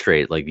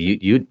substrate, like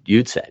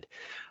you'd said.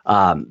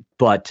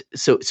 But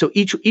so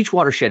each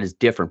watershed is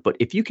different. But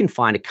if you can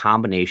find a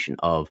combination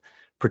of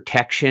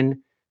protection,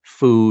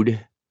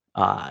 food,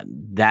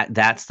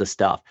 that's the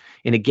stuff.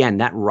 And again,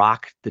 that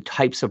rock, the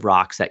types of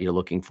rocks that you're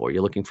looking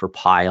for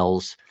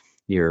piles,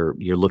 you're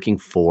looking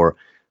for,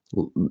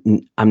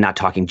 I'm not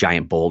talking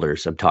giant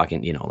boulders. I'm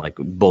talking, like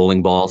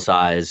bowling ball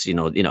size,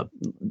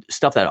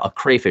 stuff that a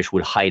crayfish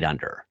would hide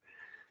under.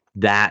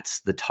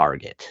 That's the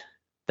target.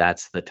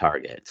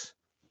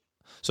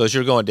 So as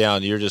you're going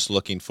down, you're just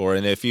looking for,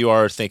 and if you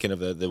are thinking of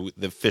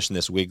the fish in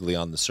this wiggly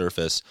on the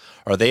surface,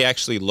 are they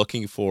actually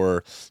looking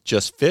for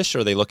just fish, or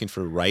are they looking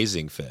for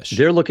rising fish?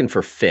 They're looking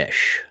for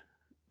fish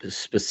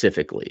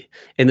specifically.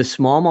 And the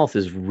smallmouth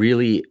is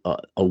really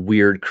a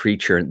weird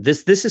creature.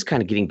 This is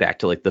kind of getting back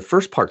to like the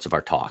first parts of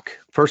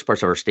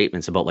our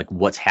statements about like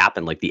what's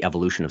happened, like the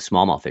evolution of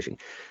smallmouth fishing.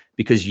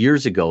 Because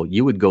years ago,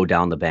 you would go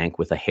down the bank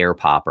with a hair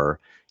popper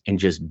and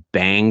just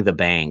bang the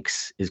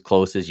banks as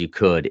close as you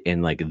could.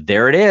 And like,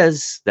 there it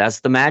is.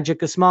 That's the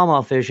magic of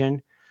smallmouth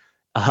fishing.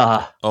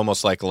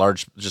 Almost like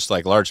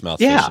largemouth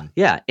fishing.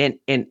 Yeah.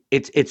 And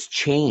it's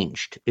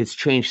changed. It's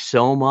changed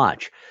so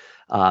much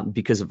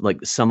because of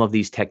like some of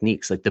these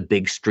techniques, like the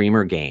big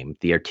streamer game,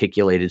 the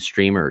articulated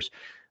streamers,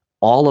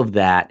 all of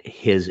that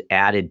has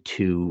added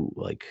to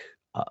like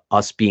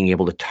us being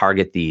able to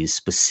target these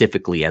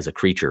specifically as a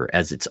creature,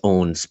 as its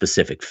own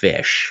specific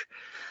fish.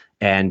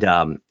 And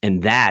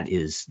that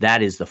is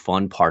the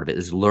fun part of it,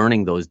 is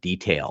learning those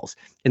details.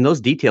 And those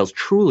details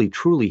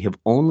truly have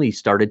only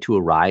started to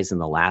arise in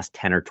the last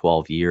 10 or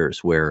 12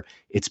 years, where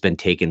it's been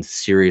taken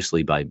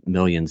seriously by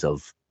millions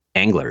of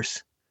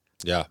anglers.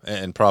 Yeah,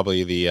 and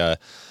probably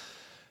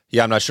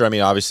I'm not sure. I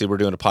mean, obviously we're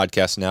doing a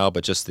podcast now,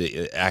 but just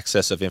the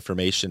access of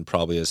information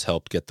probably has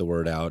helped get the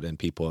word out, and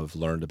people have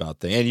learned about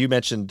things. And you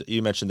mentioned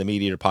the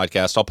Meat Eater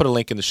podcast. I'll put a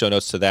link in the show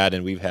notes to that.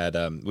 And we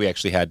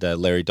actually had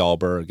Larry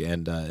Dahlberg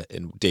and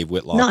Dave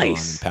Whitlock on in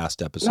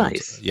past episodes.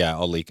 Nice. Yeah,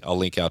 I'll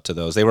link out to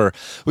those.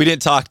 We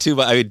didn't talk too,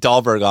 but I mean,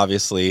 Dahlberg,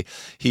 obviously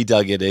he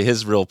dug into,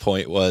 his real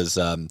point was,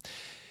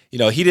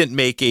 he didn't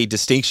make a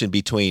distinction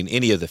between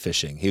any of the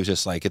fishing. He was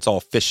just like, it's all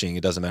fishing.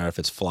 It doesn't matter if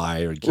it's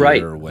fly or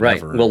gear or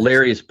whatever. Right. Well,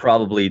 Larry is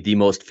probably the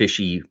most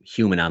fishy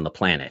human on the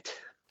planet.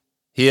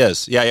 He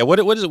is. Yeah.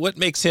 What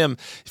makes him,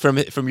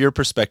 from your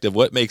perspective,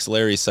 what makes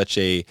Larry such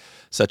a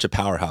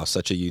powerhouse,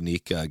 such a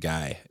unique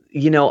guy?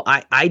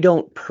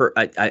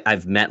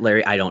 I've met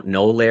Larry. I don't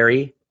know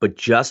Larry, but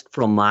just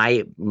from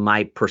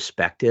my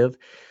perspective,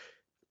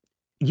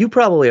 you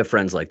probably have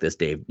friends like this,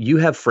 Dave. You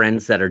have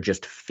friends that are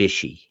just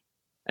fishy.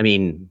 I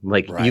mean,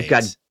 like You've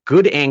got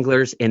good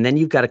anglers, and then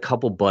you've got a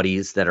couple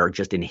buddies that are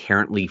just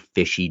inherently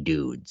fishy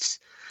dudes.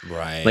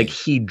 Right. Like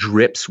he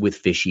drips with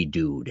fishy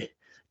dude.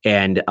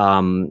 And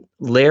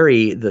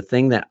Larry, the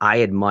thing that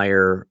I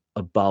admire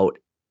about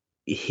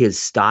his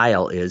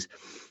style is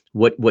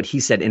what he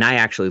said, and I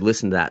actually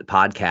listened to that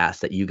podcast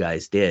that you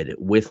guys did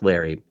with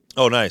Larry.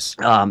 Oh, nice.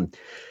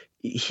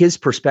 His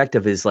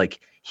perspective is like,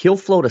 he'll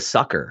float a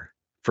sucker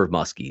for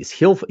muskies.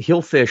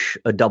 He'll fish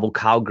a double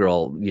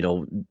cowgirl,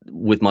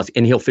 with muskie,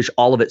 and he'll fish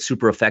all of it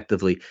super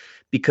effectively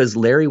because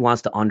Larry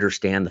wants to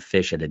understand the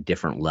fish at a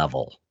different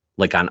level,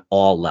 like on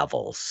all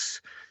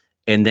levels.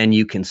 And then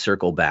you can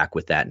circle back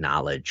with that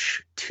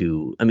knowledge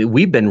to, I mean,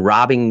 we've been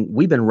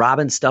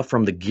robbing stuff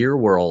from the gear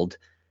world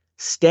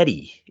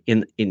steady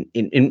in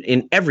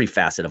every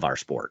facet of our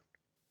sport.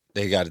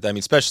 They got it. I mean,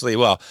 especially,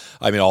 well,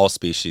 I mean, all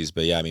species,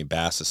 but yeah, I mean,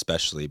 bass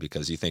especially,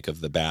 because you think of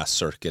the bass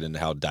circuit and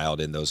how dialed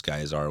in those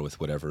guys are with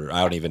whatever.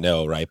 I don't even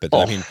know, right? But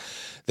I mean,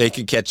 they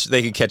can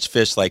catch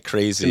fish like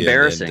crazy. It's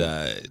embarrassing.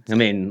 I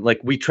mean,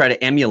 like we try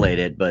to emulate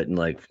it, but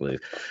like,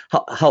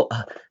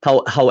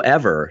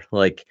 however,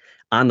 like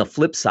on the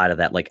flip side of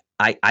that, like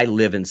I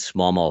live in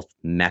smallmouth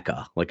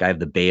Mecca. Like I have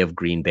the Bay of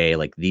Green Bay.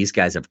 Like these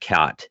guys have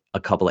caught a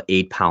couple of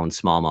 8-pound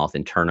smallmouth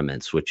in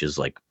tournaments, which is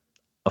like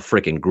a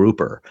freaking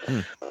grouper.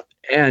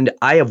 And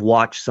I have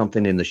watched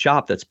something in the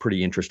shop that's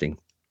pretty interesting.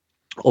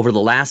 Over the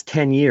last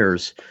 10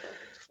 years,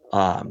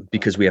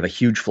 because we have a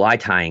huge fly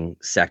tying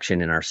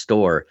section in our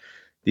store,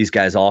 these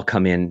guys all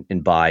come in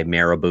and buy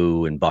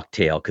marabou and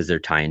bucktail because they're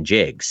tying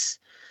jigs.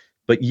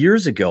 But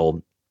years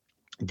ago,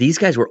 these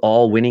guys were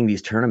all winning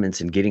these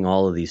tournaments and getting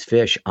all of these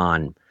fish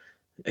on,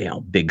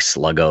 big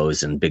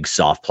sluggos and big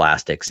soft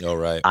plastics. Oh,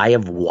 right. I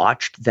have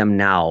watched them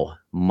now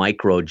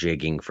micro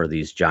jigging for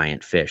these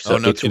giant fish. So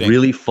no it's kidding.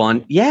 really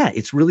fun. Yeah,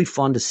 it's really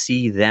fun to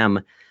see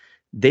them.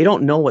 They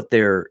don't know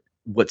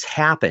what's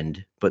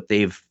happened, but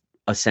they've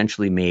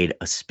essentially made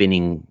a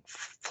spinning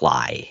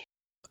fly.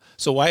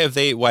 So why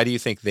do you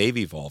think they've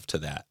evolved to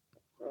that?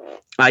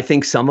 I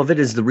think some of it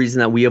is the reason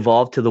that we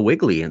evolved to the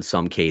wiggly in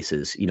some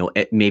cases.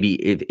 Maybe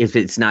if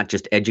it's not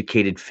just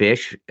educated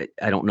fish,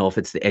 I don't know if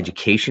it's the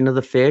education of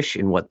the fish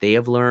and what they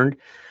have learned,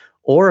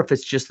 or if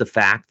it's just the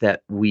fact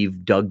that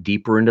we've dug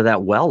deeper into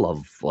that well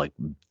of like,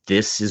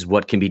 this is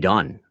what can be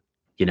done,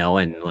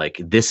 and like,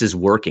 this is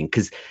working.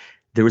 Because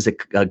there was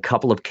a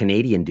couple of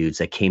Canadian dudes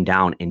that came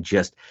down and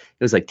it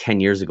was like 10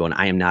 years ago, and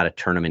I am not a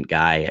tournament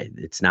guy.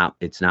 It's not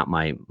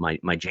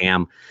my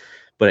jam.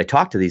 But I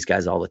talk to these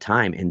guys all the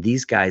time, and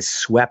these guys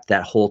swept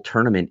that whole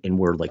tournament and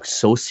were like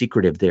so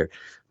secretive there.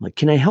 I'm like,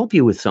 can I help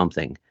you with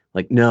something?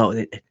 Like,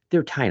 no,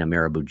 they're tying a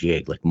marabou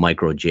jig, like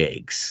micro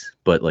jigs,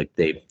 but like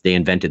they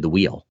invented the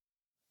wheel.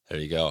 There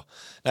you go.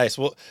 Nice.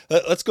 Well,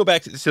 let's go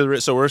back to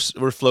so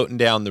we're floating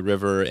down the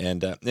river,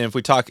 and if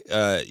we talk,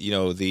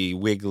 the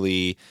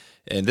wiggly,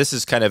 and this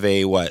is kind of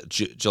a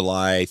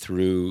July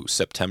through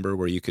September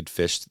where you could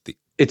fish.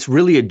 It's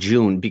really a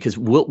June, because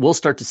we'll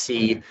start to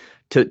see.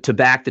 To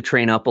back the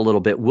train up a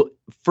little bit,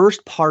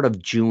 first part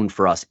of June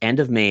for us, end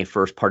of May,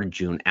 first part of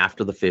June,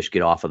 after the fish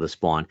get off of the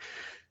spawn,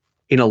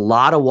 in a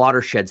lot of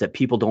watersheds that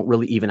people don't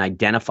really even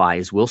identify,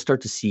 is we'll start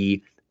to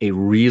see a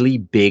really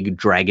big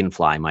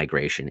dragonfly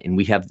migration. And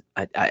we have,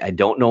 I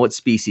don't know what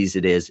species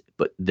it is,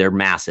 but they're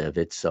massive.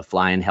 It's a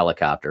flying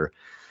helicopter.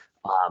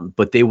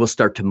 But they will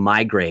start to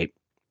migrate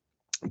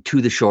to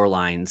the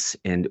shorelines,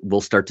 and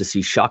we'll start to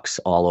see shucks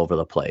all over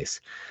the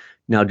place.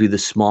 Now, do the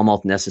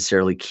smallmouth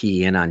necessarily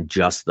key in on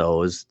just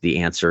those? The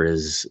answer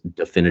is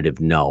definitive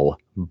no,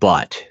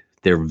 but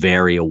they're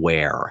very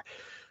aware.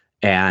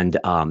 And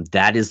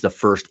that is the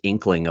first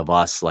inkling of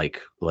us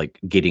like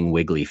getting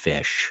wiggly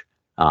fish,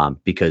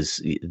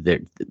 because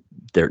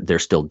they're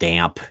still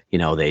damp.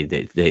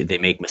 They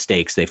make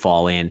mistakes, they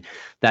fall in,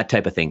 that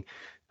type of thing.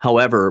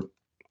 However,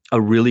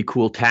 a really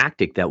cool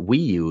tactic that we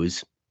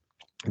use,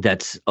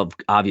 that's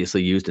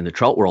obviously used in the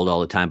trout world all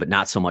the time, but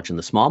not so much in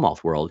the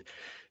smallmouth world,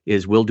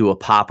 is we'll do a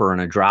popper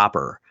and a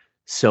dropper.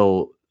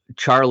 So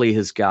Charlie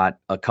has got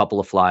a couple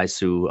of flies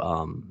through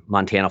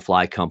Montana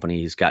Fly Company.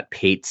 He's got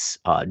Pate's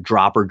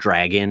dropper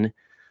dragon,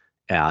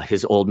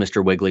 his old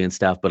Mr. Wiggly and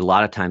stuff. But a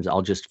lot of times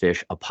I'll just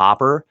fish a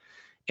popper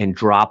and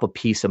drop a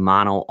piece of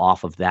mono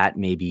off of that,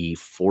 maybe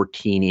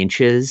 14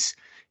 inches,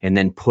 and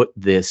then put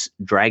this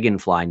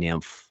dragonfly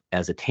nymph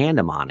as a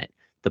tandem on it.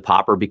 The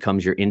popper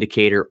becomes your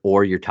indicator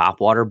or your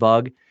topwater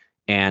bug,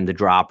 and the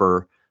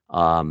dropper,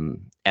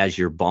 as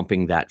you're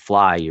bumping that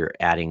fly, you're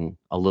adding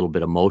a little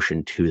bit of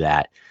motion to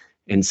that.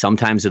 And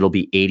sometimes it'll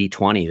be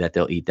 80-20 that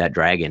they'll eat that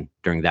dragon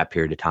during that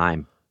period of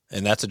time.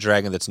 And that's a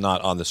dragon that's not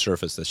on the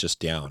surface, that's just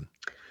down.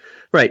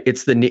 Right.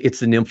 It's the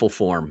nymphal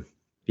form.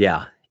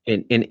 Yeah.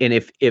 And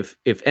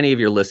if any of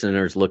your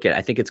listeners look at,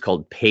 I think it's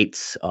called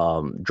Pate's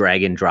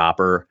dragon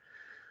dropper.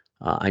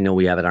 I know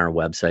we have it on our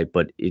website,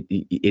 but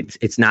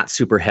it's not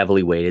super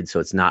heavily weighted, so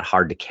it's not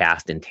hard to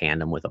cast in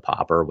tandem with a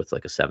popper with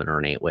like a 7 or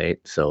an 8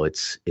 weight. So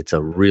it's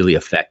a really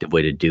effective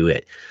way to do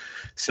it.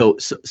 So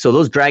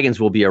those dragons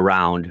will be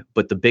around,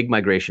 but the big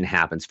migration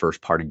happens first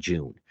part of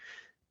June,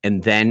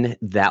 and then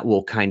that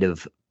will kind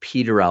of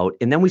peter out.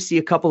 And then we see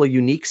a couple of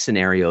unique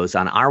scenarios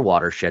on our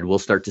watershed. We'll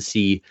start to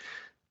see,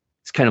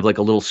 it's kind of like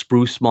a little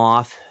spruce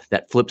moth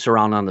that flips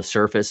around on the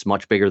surface,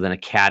 much bigger than a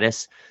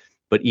caddis.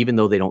 But even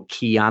though they don't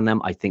key on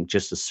them, I think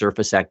just the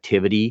surface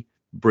activity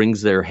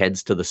brings their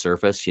heads to the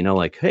surface,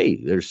 like, hey,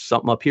 there's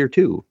something up here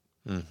too.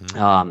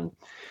 Mm-hmm.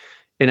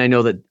 And I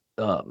know that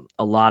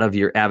a lot of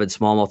your avid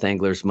smallmouth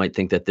anglers might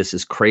think that this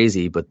is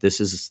crazy, but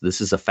this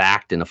is a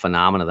fact and a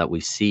phenomena that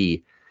we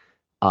see.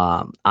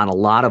 on a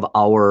lot of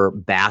our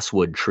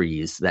basswood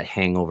trees that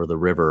hang over the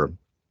river,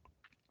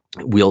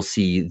 we'll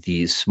see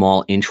these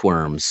small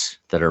inchworms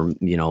that are,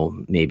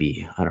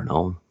 maybe, I don't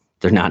know,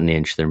 they're not an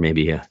inch. They're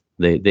maybe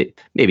they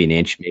maybe an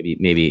inch,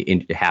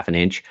 maybe half an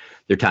inch.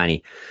 They're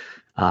tiny.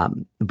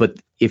 But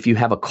if you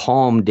have a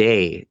calm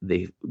day,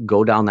 they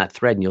go down that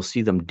thread and you'll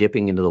see them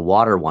dipping into the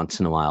water once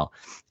in a while.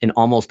 And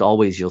almost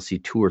always you'll see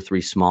 2 or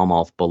 3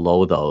 smallmouth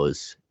below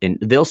those. And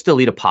they'll still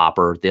eat a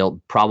popper.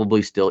 They'll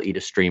probably still eat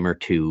a stream or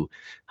two.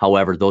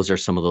 However, those are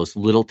some of those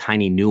little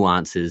tiny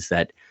nuances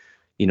that,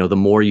 the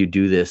more you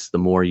do this, the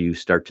more you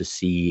start to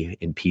see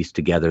and piece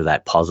together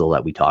that puzzle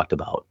that we talked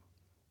about.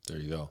 There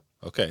you go.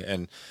 Okay.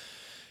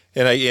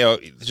 And I,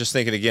 just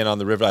thinking again on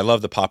the river, I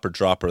love the popper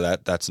dropper.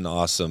 That's an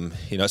awesome,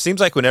 it seems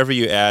like whenever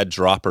you add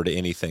dropper to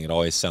anything, it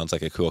always sounds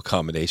like a cool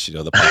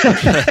combination. The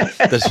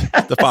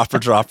popper, the popper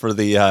dropper.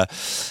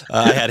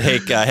 I had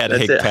Hank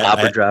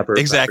popper dropper.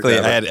 Exactly.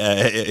 Popper dropper. I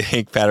had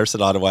Hank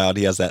Patterson on a while, and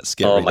he has that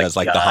skit where he does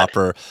like God.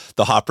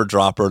 the hopper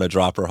dropper and a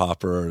dropper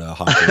hopper and a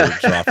hopper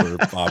dropper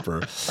popper.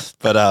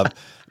 But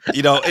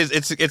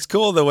it's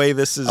cool the way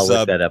this is. I'll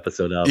look that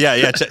episode up.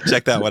 Yeah.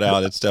 Check that one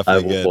out. It's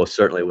definitely good. Most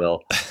certainly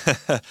will.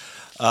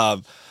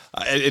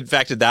 In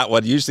fact, in that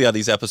one, usually on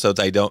these episodes,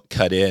 I don't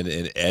cut in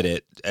and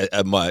edit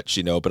much,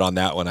 but on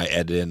that one, I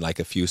edited in like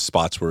a few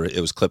spots where it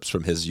was clips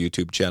from his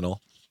YouTube channel.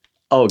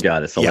 Oh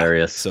God, it's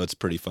hilarious. Yeah, so it's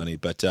pretty funny.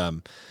 But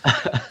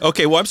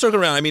okay, well, I'm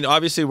circling around. I mean,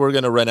 obviously, we're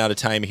going to run out of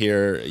time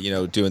here,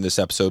 doing this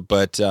episode.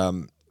 But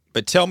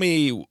tell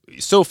me,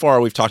 so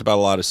far we've talked about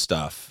a lot of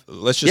stuff.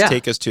 Let's just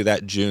take us to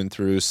that June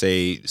through,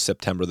 say,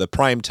 September, the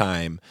prime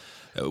time.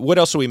 What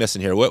else are we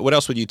missing here? What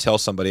else would you tell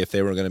somebody if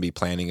they were going to be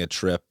planning a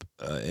trip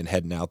and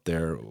heading out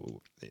there?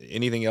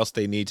 Anything else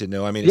they need to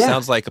know? I mean, it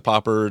sounds like a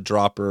popper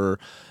dropper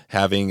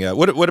having.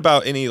 What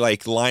about any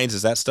like lines?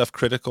 Is that stuff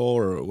critical,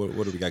 or what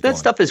do we got going? That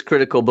stuff is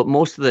critical, but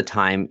most of the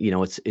time,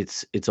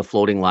 it's a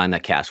floating line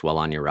that casts well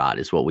on your rod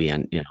is what we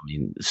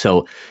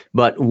So,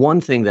 but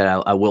one thing that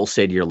I will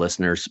say to your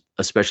listeners,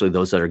 especially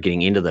those that are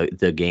getting into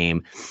the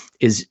game,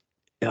 is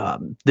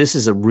this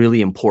is a really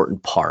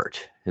important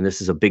part. And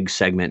this is a big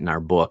segment in our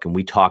book. And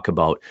we talk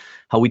about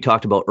how we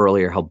talked about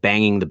earlier, how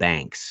banging the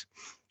banks.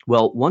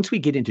 Well, once we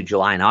get into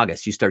July and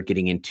August, you start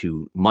getting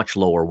into much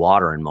lower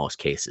water in most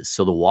cases.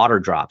 So the water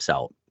drops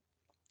out.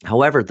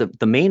 However,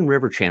 the main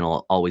river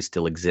channel always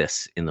still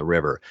exists in the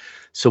river.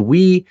 So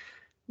we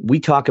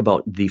talk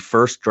about the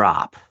first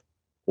drop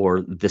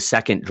or the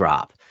second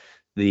drop.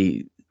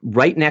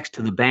 Right next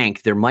to the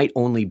bank, there might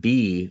only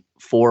be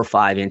 4 or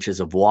 5 inches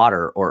of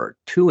water or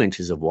 2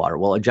 inches of water.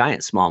 Well, a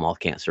giant smallmouth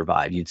can't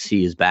survive. You'd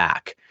see his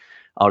back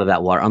out of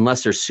that water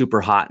unless they're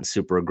super hot and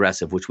super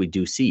aggressive, which we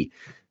do see.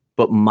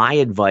 But my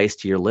advice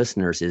to your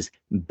listeners is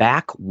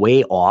back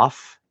way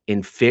off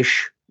and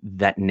fish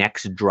that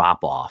next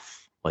drop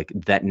off, like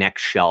that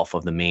next shelf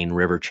of the main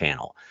river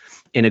channel.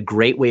 And a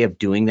great way of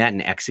doing that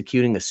and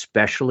executing,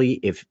 especially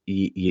if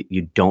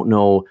you don't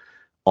know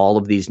all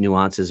of these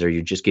nuances or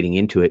you're just getting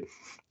into it,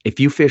 if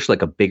you fish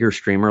like a bigger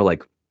streamer,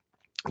 like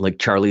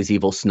Charlie's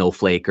Evil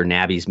Snowflake or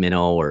Nabby's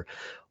Minnow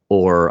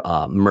or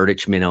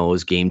Murdich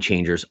Minnows, Game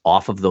Changers,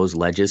 off of those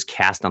ledges,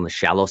 cast on the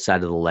shallow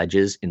side of the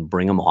ledges and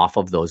bring them off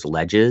of those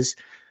ledges,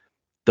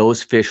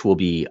 those fish will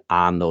be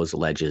on those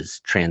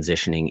ledges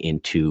transitioning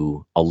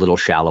into a little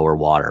shallower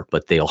water,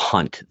 but they'll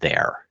hunt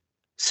there.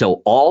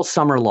 So all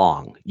summer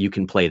long, you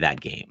can play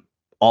that game.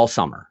 All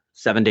summer,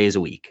 7 days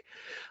a week.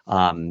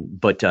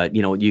 But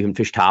you can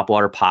fish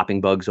topwater, popping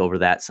bugs over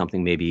that,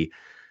 something maybe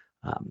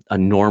a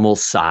normal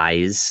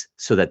size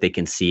so that they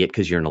can see it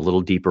because you're in a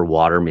little deeper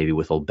water, maybe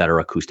with a better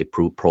acoustic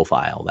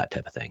profile, that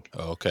type of thing.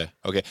 Oh, okay.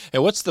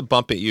 And what's the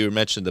bumping? You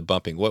mentioned the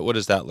bumping. What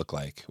does that look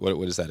like?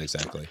 What is that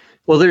exactly?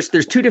 Well, there's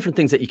 2 different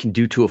things that you can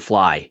do to a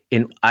fly.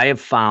 And I have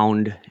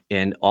found,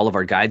 and all of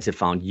our guides have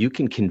found, you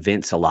can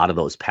convince a lot of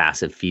those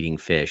passive feeding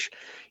fish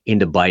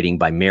into biting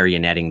by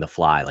marionetting the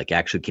fly, like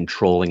actually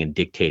controlling and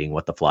dictating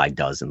what the fly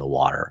does in the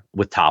water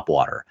with top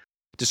water.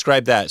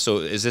 Describe that. So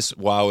is this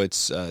while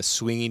it's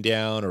swinging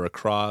down or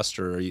across,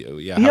 or how are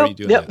you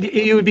doing that?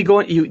 You would be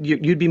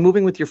you'd be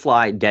moving with your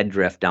fly dead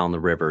drift down the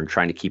river and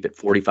trying to keep it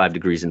 45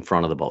 degrees in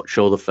front of the boat.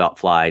 Show the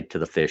fly to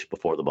the fish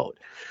before the boat.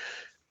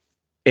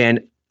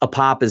 And a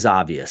pop is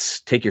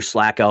obvious. Take your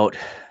slack out,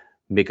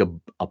 make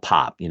a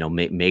pop,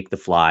 make the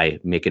fly,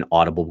 make an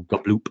audible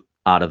bloop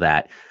out of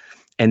that.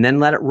 And then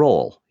let it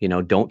roll.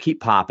 Don't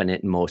keep popping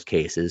it in most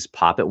cases.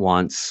 Pop it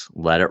once,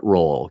 let it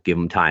roll, give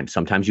them time.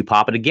 Sometimes you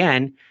pop it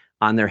again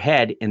on their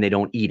head and they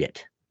don't eat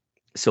it.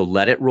 So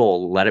let it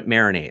roll, let it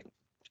marinate.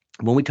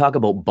 When we talk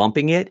about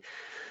bumping it,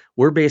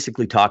 we're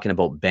basically talking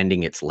about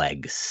bending its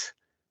legs.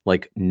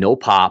 Like no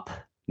pop,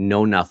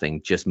 no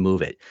nothing, just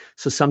move it.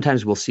 So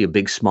sometimes we'll see a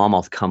big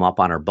smallmouth come up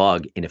on our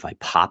bug, and if I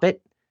pop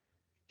it,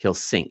 he'll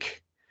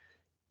sink.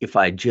 If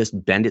I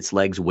just bend its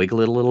legs,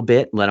 wiggle it a little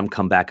bit, let him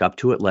come back up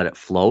to it, let it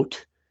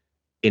float.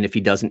 And if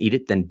he doesn't eat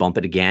it, then bump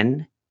it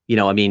again.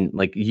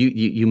 Like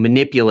you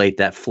manipulate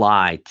that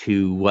fly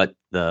to what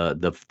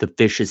the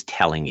fish is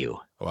telling you.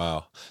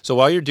 Wow. So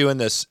while you're doing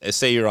this,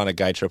 say you're on a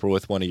guide trip or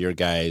with one of your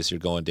guys, you're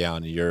going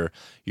down and you're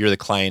the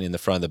client in the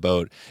front of the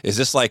boat. Is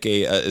this like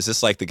is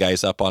this like the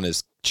guy's up on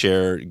his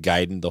chair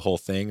guiding the whole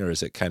thing, or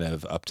is it kind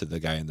of up to the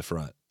guy in the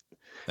front?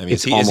 I mean,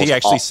 is he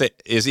actually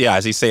is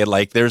he saying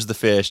like, there's the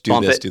fish, do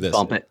this, do this?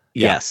 Bump it.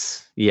 Yeah.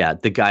 Yes. Yeah.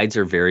 The guides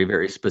are very,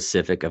 very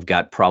specific.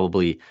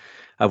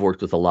 I've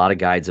worked with a lot of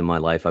guides in my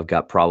life. I've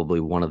got probably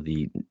one of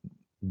the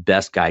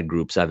best guide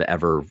groups I've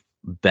ever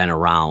been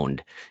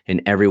around,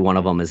 and every one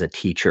of them is a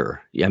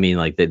teacher. I mean,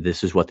 like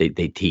this is what they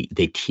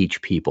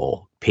teach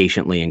people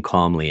patiently and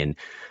calmly, and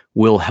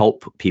will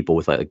help people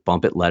with like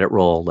bump it, let it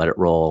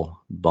roll,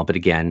 bump it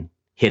again,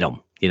 hit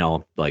them.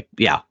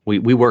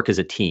 We work as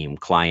a team,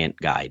 client,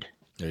 guide.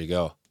 There you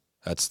go.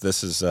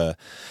 The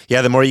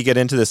more you get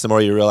into this, the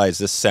more you realize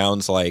this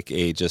sounds like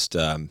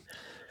an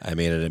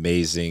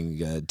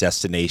amazing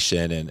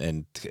destination,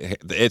 and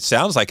it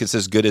sounds like it's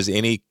as good as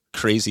any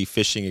crazy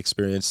fishing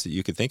experience that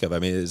you could think of. I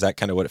mean, is that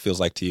kind of what it feels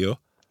like to you?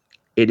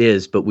 It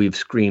is, but we've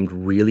screamed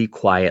really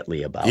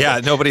quietly about it.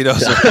 Yeah, nobody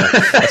knows.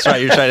 That's right.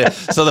 You're trying to.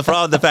 So the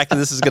fact that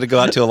this is going to go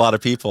out to a lot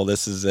of people.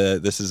 This is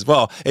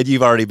and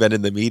you've already been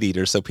in the meat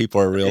eater, so people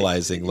are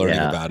learning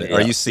about it.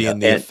 Are you seeing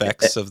the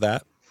effects of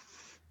that?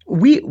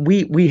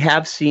 We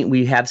have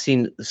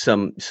seen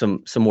some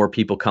more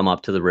people come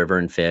up to the river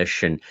and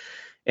fish, and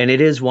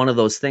it is one of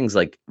those things,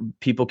 like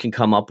people can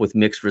come up with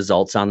mixed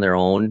results on their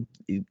own,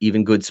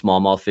 even good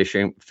smallmouth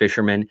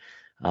fishermen.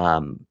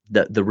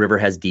 The river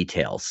has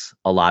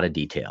a lot of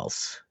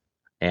details,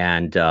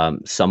 and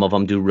some of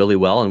them do really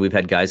well. And we've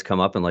had guys come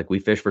up and like, we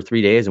fished for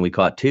 3 days and we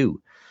caught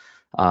 2.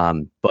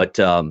 But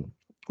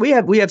we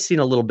have seen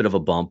a little bit of a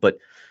bump, but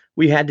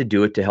we had to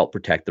do it to help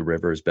protect the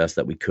river as best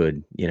that we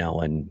could,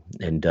 and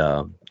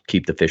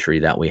keep the fishery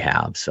that we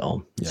have.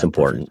 So it's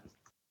important.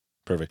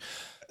 Perfect.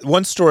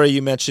 One story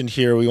you mentioned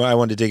here I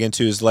wanted to dig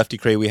into is Lefty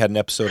Kreh. We had an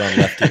episode on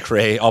Lefty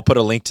Kreh. I'll put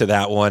a link to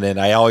that one. And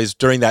I always,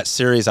 during that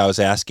series, I was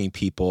asking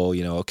people,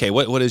 okay,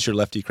 what is your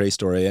Lefty Kreh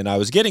story? And I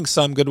was getting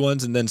some good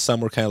ones, and then some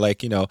were kind of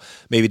like,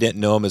 maybe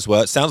didn't know him as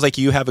well. It sounds like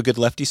you have a good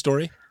Lefty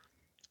story.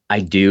 I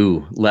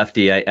do.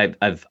 Lefty,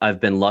 I've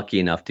been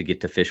lucky enough to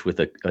get to fish with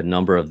a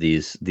number of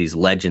these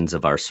legends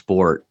of our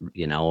sport,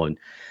 and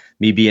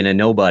me being a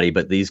nobody,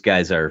 but these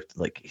guys are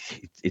like,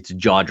 it's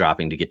jaw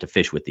dropping to get to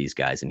fish with these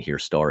guys and hear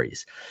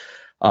stories.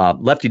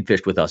 Lefty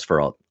fished with us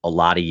for a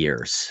lot of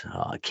years.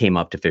 Came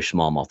up to fish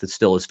smallmouth. It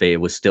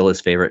was still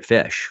his favorite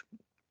fish,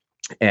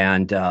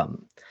 and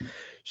one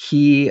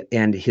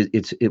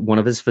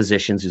of his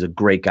physicians, who's a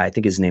great guy. I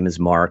think his name is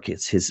Mark.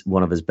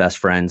 One of his best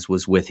friends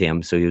was with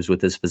him, so he was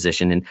with his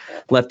physician. And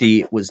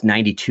Lefty was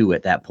 92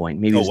 at that point.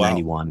 Maybe he was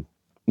 91.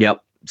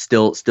 Yep,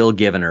 still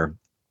giving her.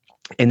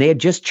 And they had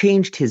just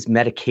changed his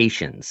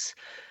medications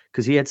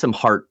because he had some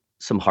heart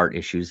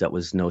issues. That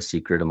was no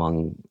secret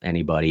among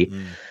anybody.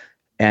 Mm.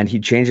 And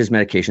he changed his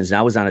medications. And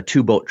I was on a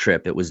 2-boat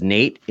trip. It was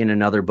Nate in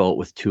another boat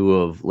with 2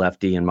 of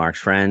Lefty and Mark's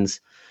friends.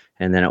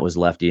 And then it was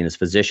Lefty and his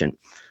physician.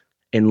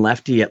 And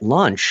Lefty at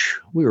lunch,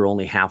 we were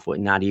only halfway,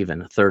 not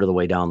even a third of the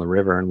way down the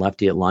river. And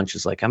Lefty at lunch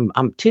is like, I'm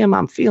Tim,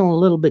 I'm feeling a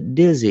little bit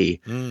dizzy.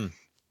 Mm.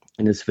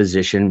 And his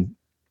physician,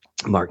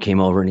 Mark, came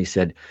over and he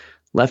said,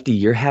 Lefty,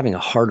 you're having a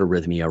heart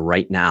arrhythmia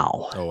right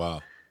now. Oh,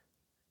 wow.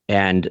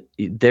 And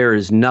there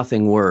is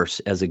nothing worse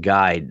as a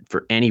guide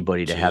for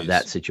anybody to have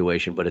that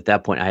situation. But at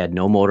that point, I had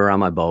no motor on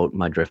my boat,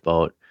 my drift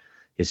boat.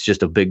 It's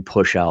just a big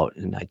push out.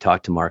 And I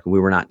talked to Mark, and we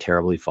were not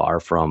terribly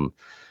far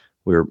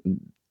we were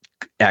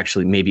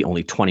actually maybe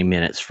only 20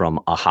 minutes from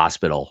a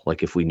hospital,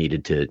 like if we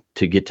needed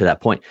to get to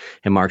that point.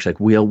 And Mark's like,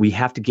 we've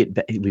got to get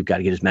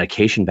his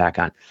medication back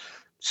on.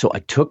 So I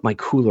took my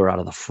cooler out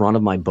of the front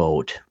of my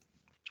boat,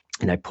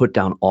 and I put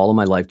down all of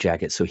my life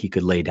jackets so he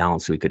could lay down,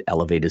 so he could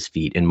elevate his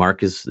feet. And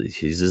Mark he's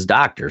his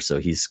doctor, so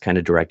he's kind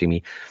of directing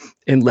me.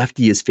 And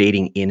Lefty is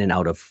fading in and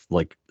out of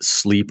like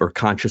sleep or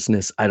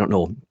consciousness. I don't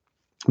know.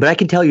 But I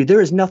can tell you,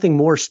 there is nothing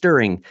more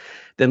stirring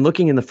than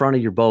looking in the front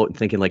of your boat and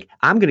thinking like,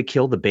 I'm going to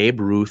kill the Babe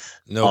Ruth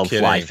of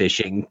fly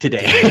fishing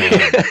today.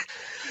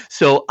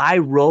 So I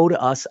rode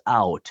us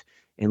out,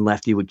 and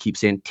Lefty would keep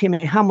saying,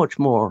 Timmy, how much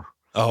more?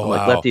 Oh,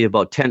 wow. Lefty,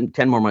 about 10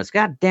 more minutes.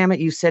 God damn it,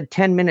 you said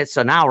 10 minutes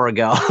an hour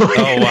ago.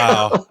 Oh,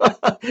 wow.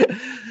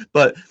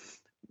 But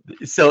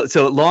so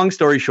long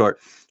story short,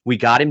 we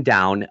got him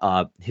down.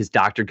 His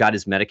doctor got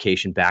his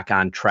medication back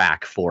on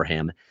track for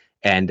him.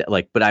 And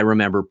but I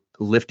remember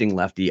lifting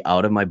Lefty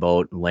out of my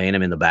boat and laying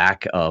him in the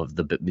back of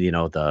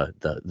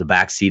the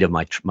back seat of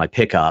my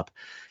pickup.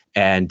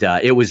 And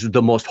it was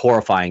the most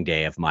horrifying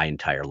day of my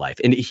entire life.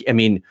 And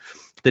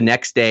the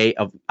next day,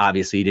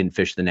 obviously he didn't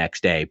fish the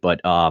next day, but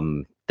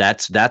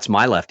that's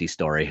my Lefty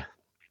story.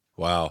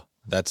 Wow.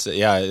 That's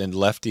and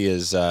Lefty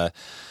is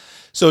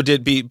so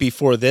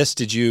before this,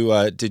 did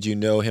you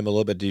know him a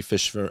little bit? Did you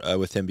fish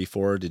with him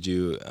before? Did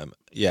you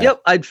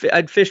Yep,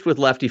 I'd fished with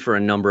Lefty for a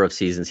number of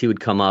seasons. He would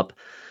come up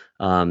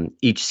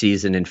each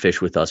season and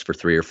fish with us for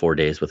 3 or 4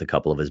 days with a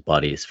couple of his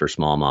buddies for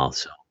smallmouth.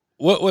 So.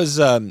 What was,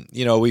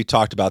 we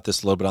talked about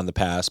this a little bit on the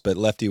past, but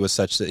Lefty was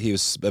such that he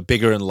was a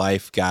bigger in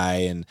life guy,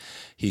 and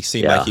he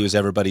seemed like he was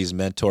everybody's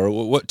mentor.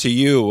 What do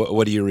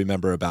you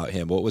remember about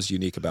him? What was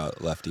unique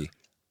about Lefty?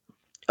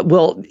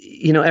 Well,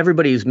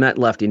 everybody who's met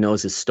Lefty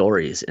knows his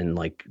stories, and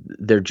like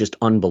they're just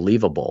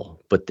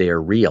unbelievable, but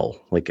they're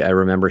real. Like I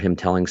remember him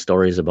telling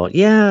stories about,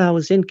 I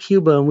was in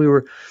Cuba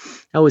and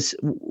I was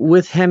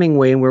with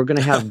Hemingway and we were going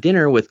to have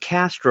dinner with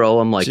Castro.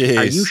 I'm like, Jeez.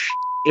 are you?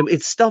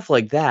 It's stuff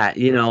like that,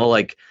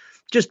 like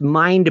just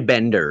mind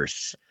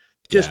benders,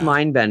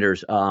 mind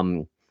benders.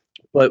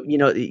 But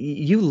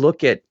you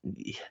look at,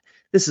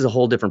 this is a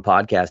whole different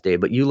podcast,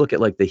 Dave, but you look at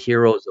like the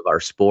heroes of our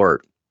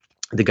sport,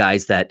 the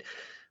guys that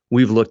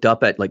we've looked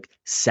up at, like,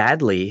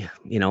 sadly,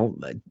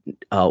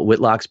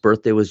 Whitlock's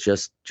birthday was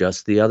just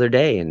the other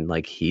day, and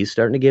like he's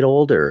starting to get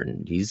older,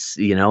 and he's,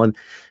 and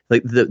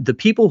like the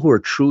people who are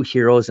true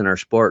heroes in our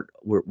sport,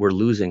 we're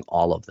losing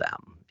all of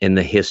them, and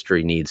the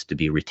history needs to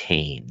be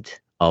retained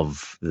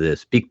of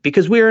this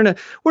because we're in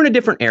a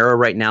different era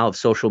right now of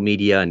social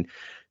media and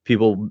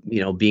people,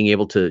 being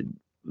able to,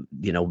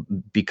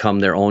 become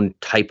their own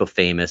type of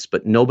famous,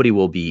 but nobody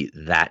will be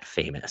that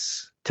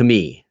famous to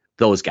me,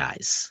 those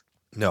guys.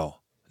 No,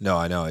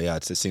 I know. Yeah.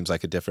 It seems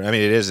like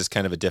it's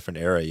kind of a different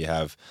era. You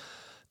have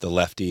the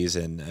lefties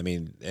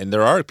and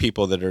there are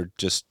people that are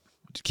just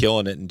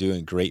killing it and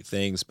doing great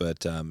things,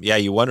 but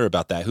you wonder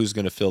about that. Who's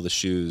going to fill the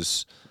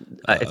shoes?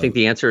 I think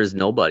the answer is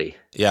nobody.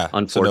 Yeah,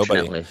 unfortunately.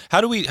 So nobody.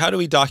 How do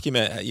we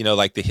document?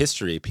 Like the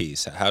history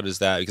piece. How does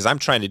that? Because I'm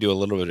trying to do a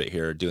little bit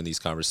here, doing these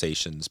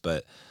conversations,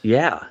 but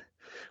yeah.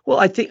 Well,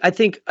 I think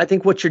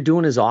what you're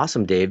doing is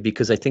awesome, Dave,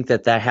 because I think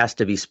that has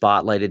to be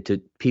spotlighted to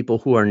people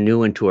who are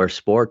new into our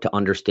sport to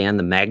understand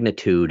the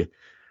magnitude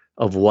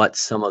of what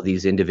some of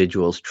these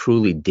individuals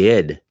truly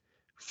did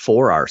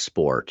for our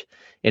sport.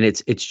 And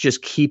it's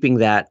just keeping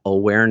that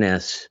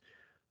awareness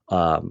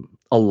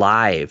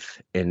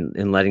alive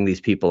and letting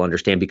these people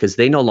understand, because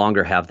they no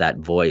longer have that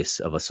voice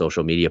of a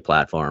social media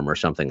platform or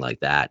something like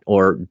that.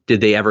 Or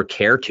did they ever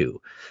care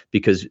to?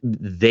 Because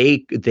they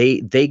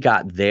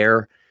got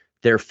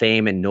their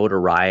fame and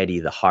notoriety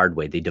the hard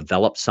way. They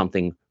developed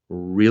something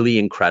really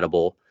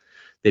incredible.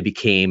 They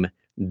became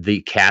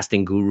the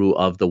casting guru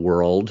of the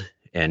world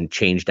and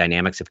changed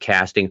dynamics of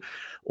casting.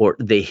 Or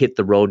they hit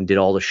the road and did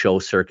all the show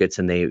circuits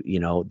and they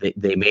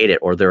made it,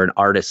 or they're an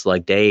artist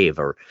like Dave,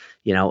 or,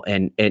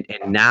 and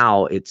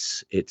now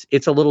it's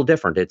a little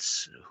different.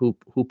 It's who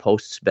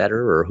posts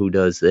better or who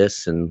does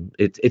this. And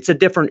it's a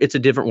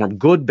different one,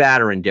 good,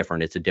 bad, or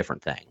indifferent. It's a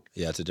different thing.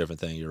 Yeah, it's a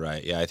different thing. You're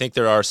right. Yeah. I think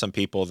there are some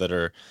people that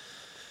are,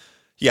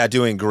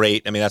 doing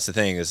great. That's the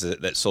thing, is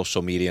that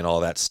social media and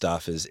all that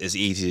stuff is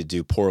easy to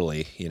do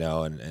poorly,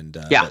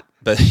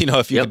 but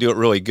if you can do it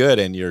really good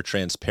and you're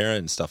transparent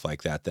and stuff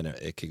like that, then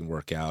it can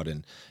work out.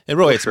 And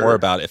really, it's more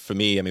about it for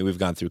me. We've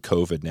gone through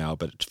COVID now,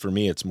 but for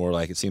me, it's more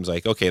like, it seems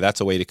like, okay,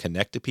 that's a way to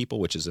connect to people,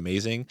 which is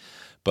amazing.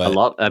 But I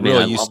love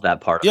that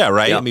part. Yeah,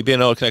 right. Yep.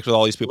 Being able to connect with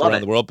all these people around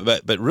the world,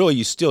 but really,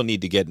 you still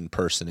need to get in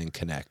person and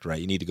connect,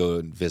 right? You need to go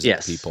and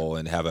visit people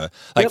and have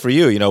for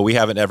you, we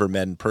haven't ever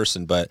met in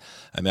person, but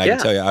I can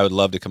tell you, I would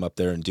love to come up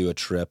there and do a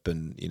trip,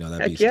 and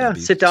that'd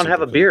be sit down and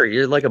have a beer.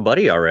 You're like a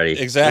buddy already.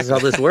 Exactly. This is how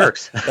this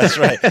works. That's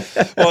right.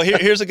 Well,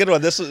 here's a good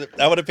one.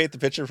 I want to paint the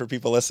picture for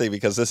people listening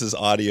because this is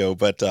audio,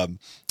 but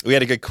we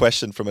had a good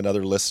question from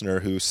another listener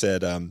who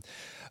said,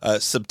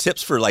 some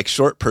tips for like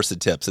short person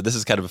tips. And this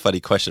is kind of a funny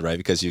question, right?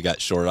 Because you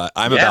got short.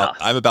 I'm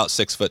about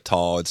 6 foot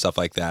tall and stuff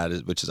like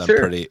that, which is I'm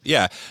pretty,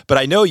 But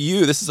I know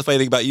this is the funny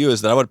thing about you,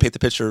 is that I want to paint the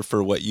picture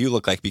for what you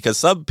look like, because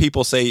some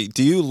people say,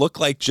 do you look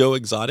like Joe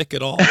Exotic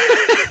at all?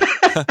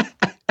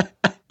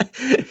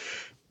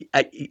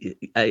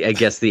 I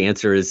guess the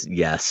answer is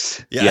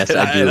yes. Yeah, yes,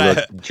 I do look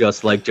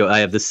just like Joe. I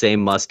have the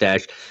same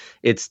mustache.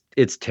 It's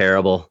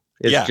terrible.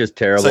 It's just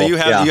terrible. So you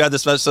have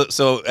this.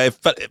 So if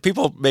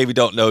people maybe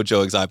don't know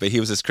Joe Exotic, but he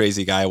was this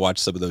crazy guy. I watched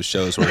some of those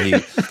shows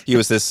where he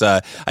was this.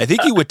 I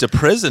think he went to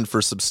prison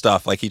for some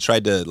stuff. Like he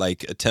tried to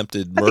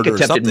attempted murder or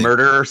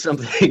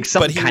something.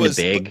 Something kind of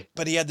big.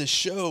 But he had this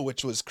show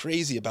which was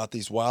crazy about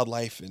these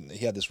wildlife, and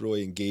he had this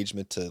really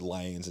engagement to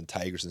lions and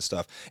tigers and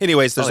stuff.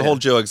 Anyways, there's a whole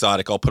Joe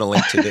Exotic. I'll put a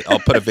link to I'll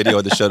put a video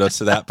in the show notes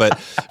to that. But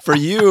for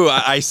you,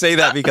 I say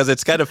that because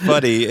it's kind of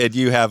funny, and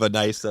you have a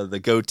nice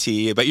the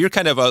goatee, but you're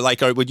kind of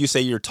would you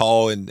say you're tall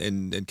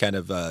and kind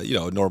of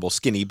normal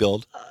skinny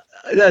build?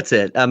 That's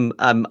it. I'm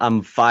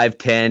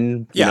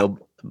 5'10",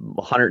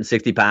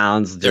 160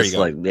 pounds. Just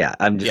you're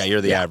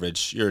the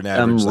average. You're an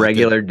average. I'm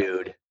regular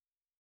dude.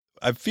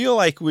 I feel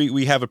like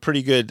we have a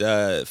pretty good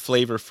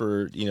flavor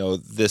for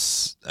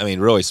this.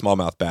 Really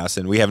smallmouth bass,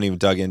 and we haven't even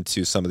dug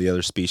into some of the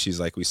other species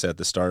like we said at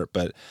the start.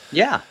 But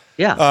yeah.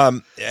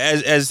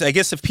 As I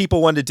guess if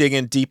people want to dig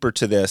in deeper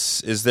to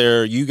this, is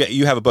there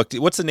you have a book?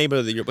 What's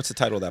the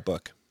title of that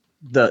book?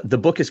 The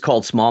book is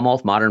called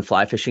Smallmouth: Modern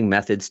Fly Fishing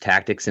Methods,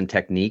 Tactics, and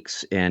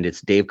Techniques, and it's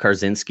Dave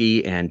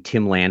Karzinski and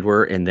Tim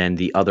Landwehr, and then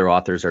the other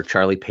authors are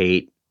Charlie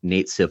Pate,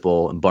 Nate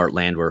Sipple, and Bart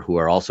Landwehr, who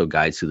are also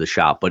guides through the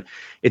shop. But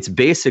it's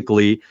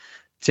basically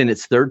It's in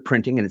its third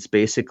printing, and it's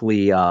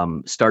basically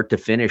start to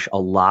finish a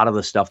lot of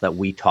the stuff that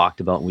we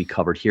talked about and we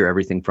covered here,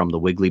 everything from the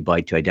wiggly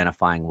bite to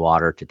identifying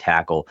water to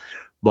tackle.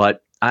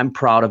 But I'm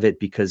proud of it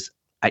because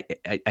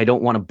I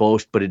don't want to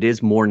boast, but it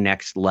is more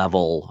next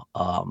level,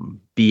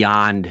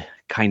 beyond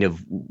kind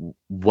of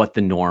what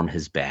the norm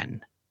has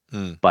been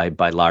by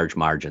large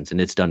margins,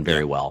 and it's done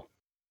very well.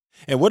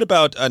 And what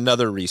about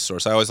another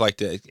resource? I always like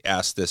to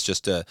ask this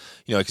just to,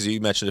 because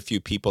you mentioned a few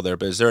people there,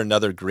 but is there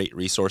another great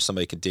resource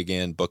somebody could dig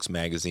in, books,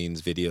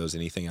 magazines, videos,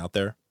 anything out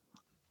there?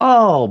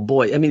 Oh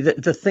boy. I mean,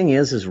 the thing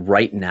is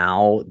right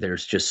now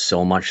there's just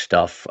so much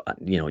stuff,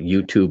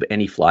 YouTube,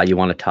 any fly you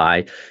want to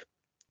tie.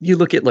 You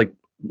look at like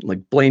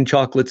Blaine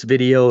Chocolate's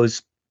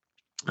videos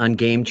on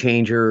game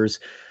changers,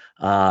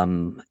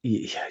 Gunnar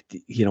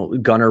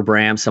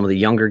Bram, some of the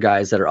younger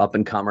guys that are up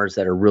and comers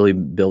that are really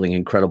building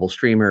incredible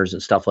streamers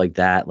and stuff like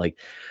that. Like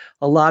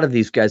a lot of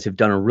these guys have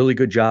done a really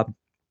good job,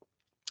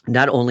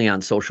 not only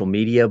on social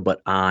media,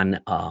 but on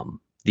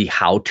the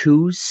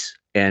how-tos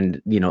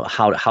and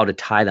how to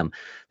tie them.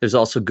 There's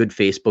also good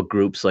Facebook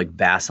groups, like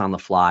Bass on the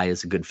Fly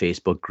is a good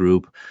Facebook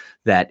group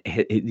that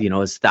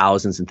has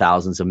thousands and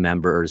thousands of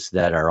members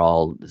that are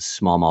all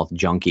smallmouth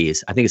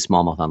junkies. I think it's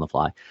Smallmouth on the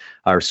Fly,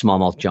 or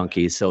Smallmouth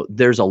junkies. So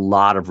there's a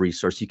lot of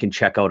resource. You can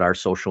check out our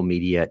social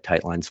media at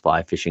Tight Lines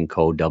Fly Fishing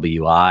Co.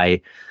 WI,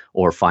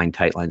 or find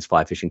Tight Lines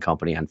Fly Fishing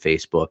Company on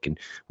Facebook, and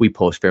we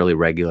post fairly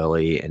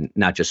regularly, and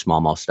not just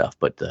smallmouth stuff,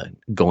 but the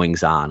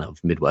goings on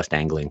of Midwest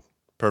angling.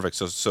 Perfect.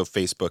 So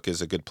Facebook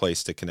is a good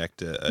place to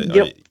connect.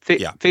 Yep.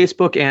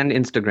 Facebook and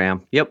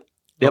Instagram. Yep.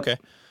 Okay.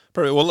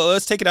 Perfect. Well,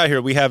 let's take it out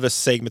here. We have a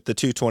segment, the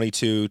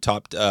 222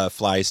 top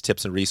flies,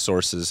 tips, and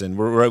resources, and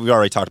we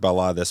already talked about a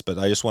lot of this, but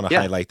I just want to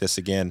highlight this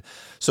again.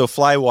 So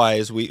fly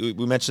wise, we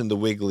mentioned the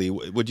wiggly.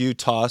 Would you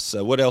toss?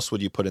 What else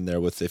would you put in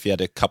there with if you had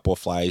a couple of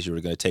flies you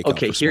were going to take?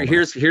 Okay,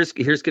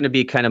 here's going to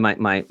be kind of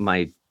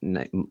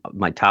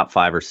my top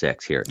 5 or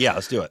 6 here. Yeah,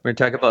 let's do it. We're going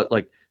to talk about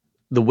like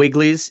the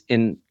wigglies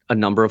in a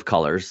number of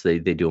colors. They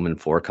do them in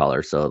 4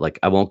 colors, so like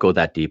I won't go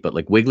that deep, but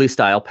like wiggly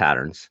style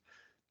patterns,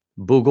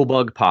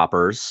 booglebug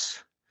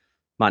poppers,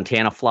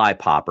 Montana fly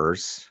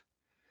poppers,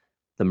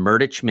 the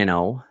Murdich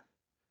minnow,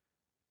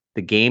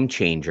 the game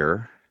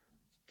changer,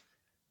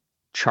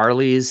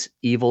 Charlie's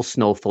evil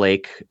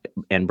snowflake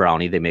and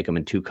brownie. They make them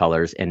in 2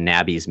 colors, and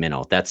Nabby's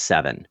minnow. That's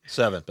 7.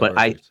 But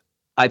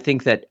I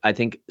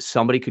think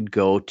somebody could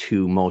go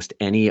to most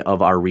any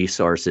of our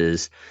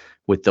resources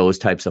with those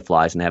types of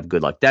flies and have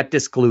good luck. That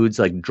excludes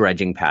like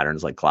dredging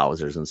patterns like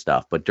Klausers and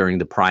stuff. But during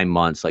the prime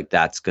months, like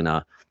that's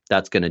gonna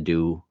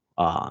do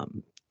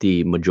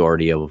the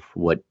majority of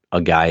what a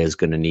guy is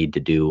going to need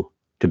to do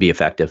to be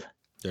effective.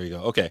 There you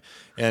go. Okay.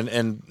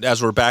 And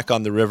as we're back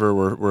on the river,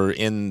 we're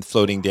in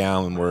floating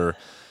down, and we're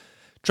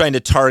trying to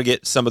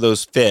target some of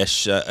those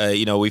fish.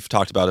 We've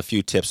talked about a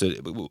few tips.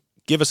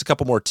 Give us a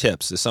couple more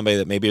tips. As somebody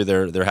that maybe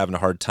they're having a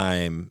hard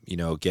time,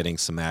 getting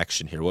some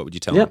action here, what would you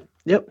tell them?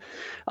 Yep.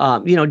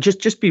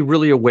 Just be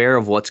really aware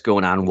of what's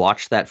going on.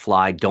 Watch that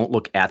fly. Don't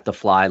look at the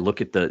fly.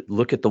 Look at the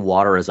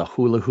water as a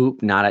hula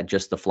hoop, not at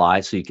just the fly,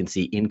 so you can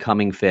see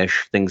incoming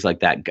fish, things like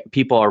that.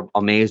 People are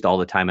amazed all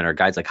the time, and our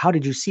guides like, how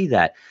did you see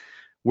that?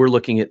 We're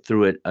looking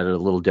through it at a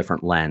little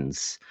different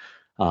lens.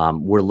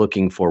 We're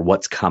looking for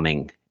what's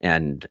coming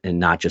and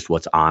not just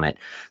what's on it.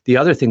 The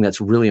other thing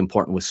that's really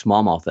important with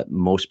smallmouth that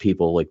most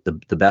people like,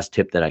 the best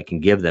tip that I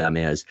can give them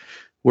is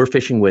we're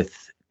fishing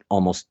with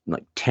almost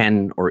like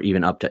 10 or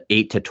even up to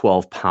 8 to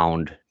 12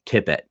 pound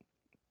tippet.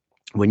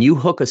 When you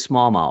hook a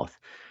smallmouth,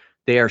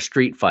 they are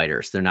street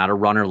fighters. They're not a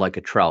runner like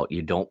a trout.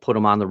 You don't put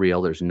them on the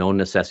reel. There's no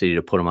necessity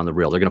to put them on the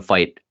reel. They're going to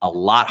fight a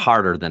lot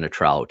harder than a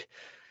trout,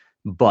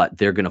 but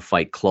they're going to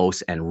fight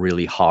close and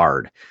really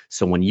hard.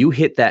 So when you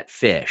hit that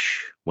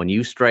fish, when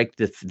you strike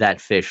that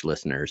fish,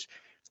 listeners,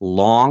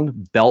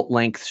 long belt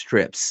length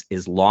strips,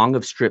 as long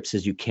of strips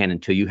as you can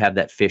until you have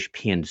that fish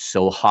pinned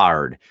so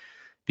hard,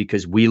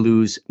 because we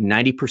lose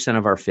 90%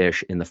 of our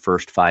fish in the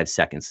first 5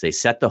 seconds. They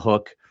set the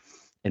hook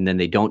and then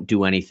they don't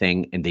do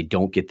anything and they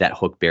don't get that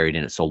hook buried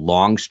in it. So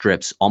long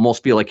strips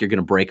almost feel like you're going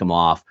to break them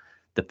off.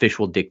 The fish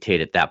will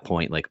dictate at that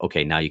point, like,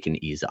 okay, now you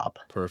can ease up.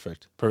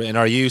 Perfect. And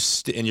are you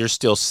you're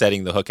still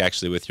setting the hook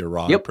actually with your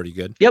rod? Yep. Pretty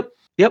good. Yep.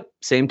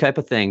 Same type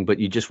of thing, but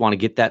you just want to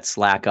get that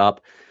slack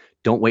up.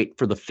 Don't wait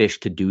for the fish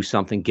to do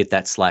something. Get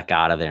that slack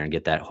out of there and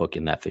get that hook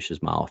in that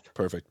fish's mouth.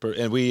 Perfect.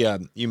 And we,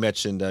 you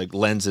mentioned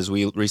lenses.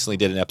 We recently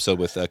did an episode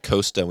with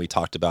Costa, and we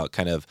talked about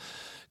kind of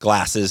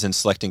glasses and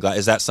selecting glass.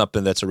 Is that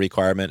something that's a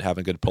requirement,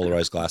 having good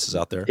polarized glasses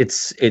out there?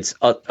 It's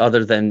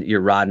other than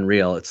your rod and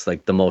reel, it's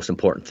like the most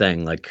important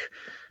thing. Like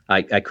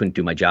I couldn't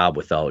do my job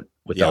without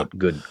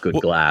good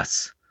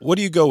glass. What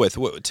do you go with?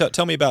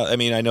 Tell me about, I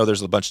mean, I know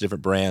there's a bunch of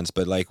different brands,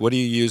 but like, what do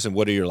you use and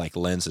what are your like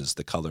lenses,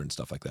 the color and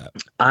stuff like that?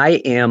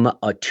 I am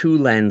a 2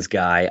 lens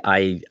guy.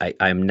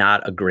 I'm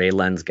not a gray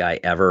lens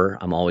guy ever.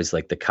 I'm always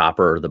like the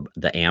copper or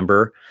the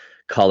amber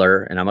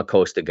color, and I'm a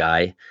Costa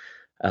guy.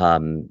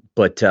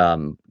 But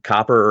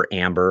copper or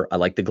amber, I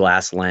like the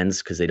glass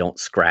lens because they don't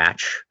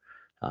scratch.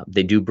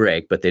 They do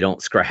break, but they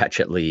don't scratch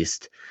at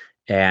least.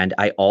 And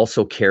I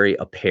also carry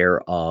a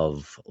pair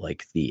of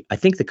I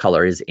think the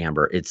color is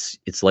amber. It's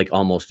like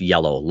almost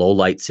yellow. Low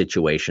light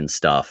situation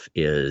stuff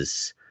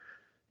is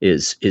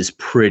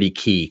pretty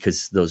key,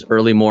 because those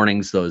early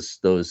mornings,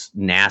 those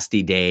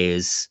nasty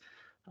days,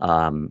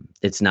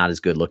 it's not as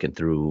good looking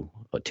through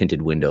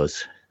tinted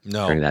windows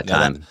during that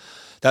time.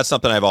 That's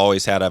something I've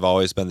always had. I've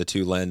always been the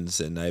 2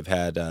 lens, and I've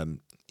had,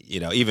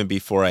 even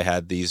before I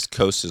had these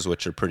Costas,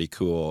 which are pretty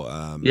cool.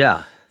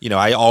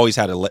 I always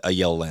had a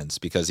yellow lens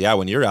because,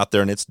 when you're out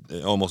there and it's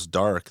almost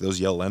dark, those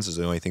yellow lenses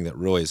are the only thing that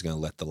really is going to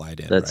let the light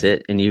in. That's right?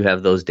 it. And you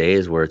have those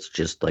days where it's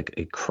just like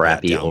a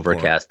crappy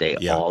overcast day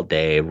all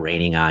day,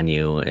 raining on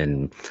you,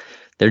 and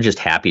they're just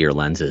happier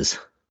lenses.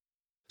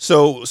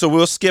 So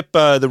we'll skip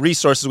the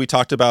resources we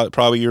talked about,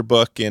 probably your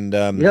book and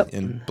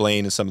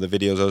Blaine and some of the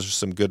videos. Those are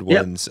some good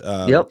ones.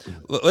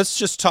 Let's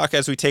just talk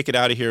as we take it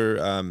out of here,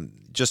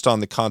 just on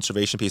the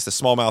conservation piece, the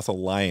Smallmouth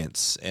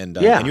Alliance. And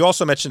you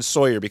also mentioned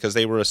Sawyer because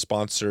they were a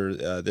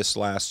sponsor this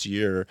last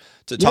year.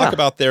 To talk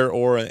about their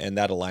aura and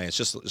that alliance,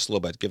 just a little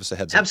bit. Give us a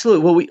heads up.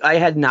 Absolutely. Well, I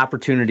had an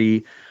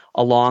opportunity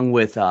along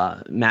with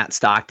Matt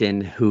Stockton,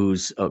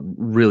 who's a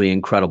really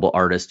incredible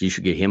artist. You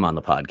should get him on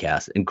the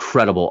podcast.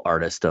 Incredible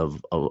artist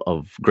of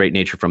great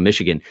nature from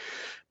Michigan.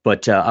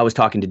 But I was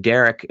talking to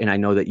Derek, and I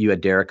know that you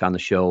had Derek on the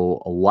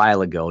show a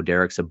while ago.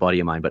 Derek's a buddy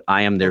of mine, but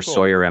I am their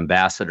Sawyer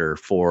ambassador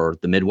for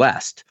the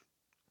Midwest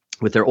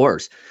with their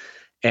oars.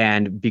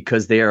 And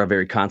because they are a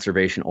very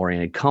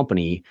conservation-oriented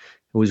company,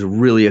 it was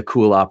really a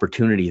cool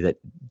opportunity that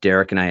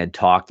Derek and I had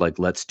talked,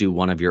 let's do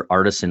one of your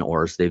artisan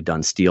oars. They've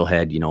done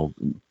steelhead,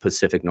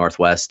 Pacific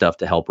Northwest stuff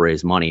to help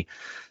raise money.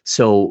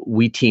 So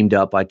we teamed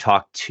up. I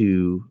talked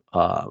to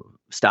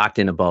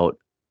Stockton about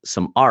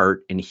some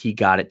art, and he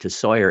got it to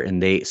Sawyer,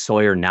 and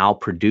Sawyer now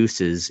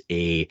produces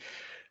a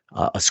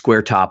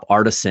square top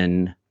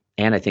artisan,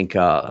 and I think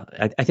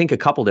a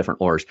couple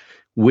different oars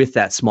with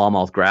that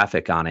smallmouth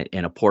graphic on it,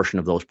 and a portion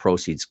of those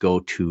proceeds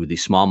go to the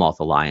Smallmouth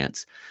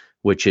Alliance,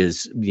 which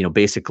is,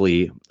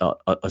 basically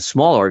a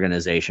small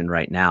organization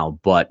right now,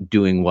 but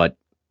doing what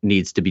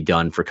needs to be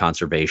done for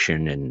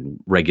conservation and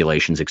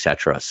regulations, et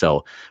cetera.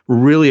 So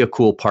really a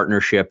cool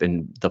partnership,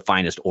 and the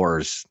finest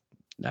oars.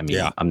 I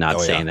mean, I'm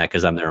not saying that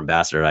because I'm their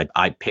ambassador.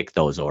 I pick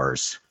those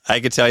oars. I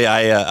could tell you,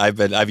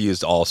 I've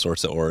used all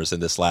sorts of oars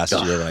in this last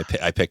year.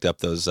 I picked up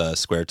those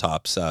square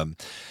tops, and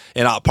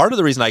part of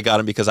the reason I got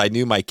them because I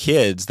knew my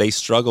kids, they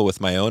struggle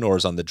with my own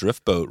oars on the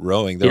drift boat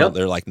rowing.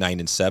 They're like 9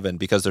 and 7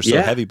 because they're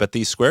so heavy. But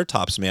these square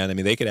tops, man, I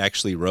mean, they could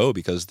actually row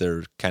because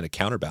they're kind of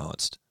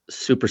counterbalanced.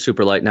 Super,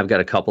 super light. And I've got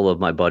a couple of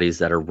my buddies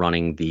that are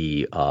running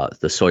the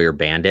Sawyer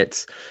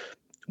Bandits,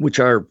 which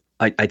are,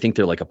 I think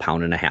they're like 1.5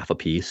 pounds a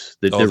piece.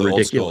 They're ridiculous.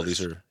 Old school.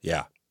 These are,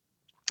 Yeah.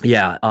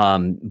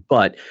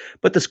 But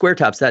the square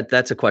tops,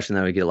 that's a question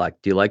that we get a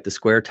lot. Do you like the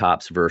square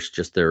tops versus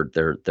just their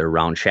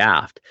round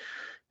shaft?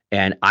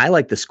 And I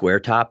like the square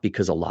top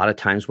because a lot of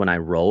times when I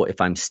row,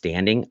 if I'm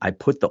standing, I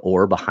put the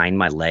oar behind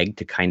my leg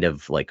to kind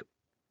of like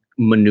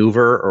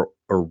maneuver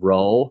or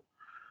row.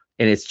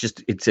 And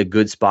it's a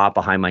good spot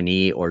behind my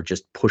knee, or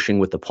just pushing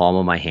with the palm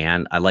of my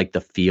hand. I like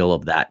the feel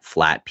of that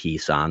flat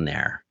piece on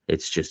there.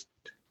 It's just,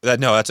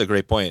 no, that's a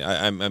great point.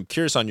 I'm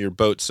curious on your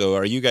boat. So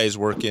are you guys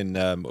working,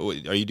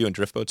 are you doing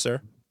drift boats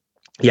there?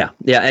 Yeah.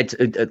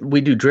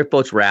 We do drift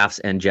boats, rafts,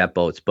 and jet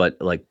boats. But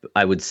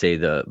I would say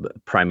the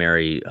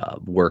primary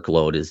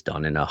workload is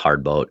done in a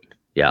hard boat.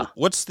 Yeah.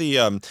 What's the,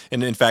 and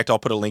in fact, I'll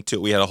put a link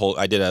to it.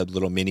 I did a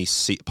little mini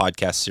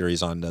podcast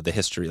series on the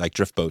history, like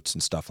drift boats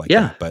and stuff like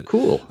that. But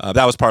cool.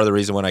 That was part of the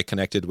reason when I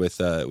connected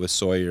with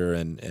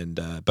Sawyer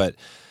but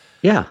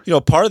yeah.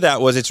 Part of that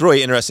was, it's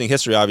really interesting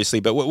history, obviously,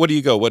 but what do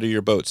you go? What are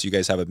your boats? You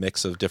guys have a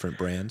mix of different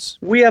brands?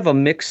 We have a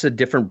mix of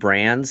different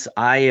brands.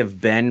 I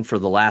have been for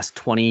the last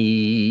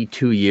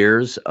 22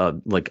 years,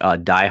 like a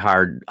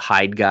diehard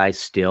Hyde guy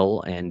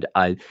still. And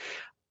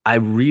I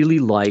really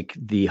like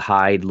the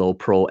Hyde Low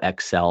Pro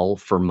XL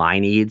for my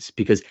needs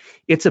because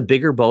it's a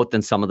bigger boat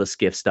than some of the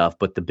skiff stuff,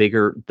 but the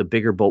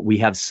bigger boat, we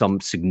have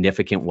some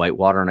significant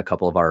whitewater on a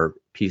couple of our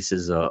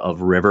pieces of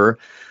river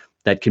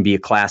that can be a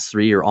class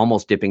 3 or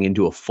almost dipping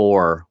into a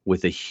 4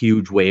 with a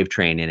huge wave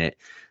train in it.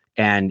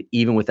 And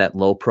even with that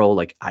low pro,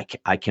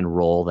 I can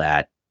roll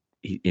that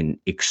in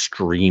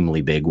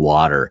extremely big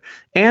water.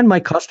 And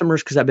my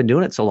customers, because I've been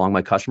doing it so long,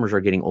 my customers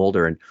are getting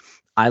older, and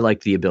I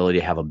like the ability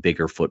to have a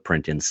bigger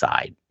footprint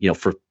inside,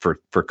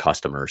 for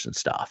customers and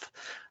stuff.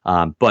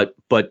 But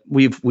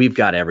we've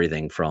got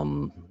everything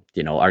from,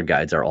 our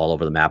guides are all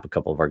over the map. A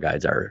couple of our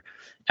guides are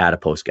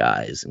adipose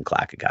guys and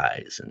clacka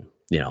guys, and,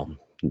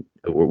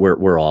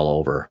 we're all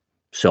over.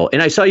 So,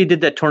 and I saw you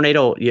did that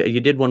Tornado. You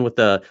did one with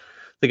the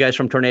guys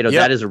from Tornado. Yep.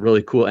 That is a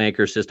really cool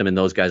anchor system, and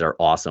those guys are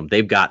awesome.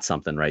 They've got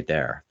something right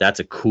there. That's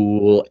a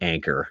cool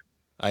anchor.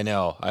 I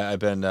know. I've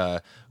been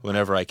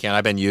whenever I can,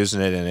 I've been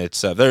using it, and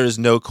it's there is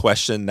no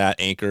question that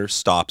anchor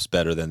stops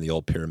better than the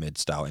old pyramid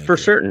style anchor. For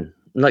certain.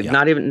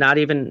 Not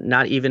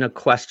even a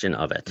question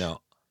of it.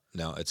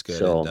 No, it's good.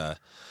 So, and,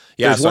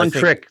 there's one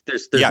trick.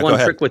 There's one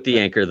trick with the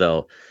anchor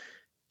though.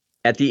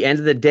 At the end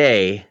of the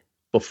day,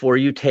 before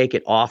you take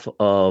it off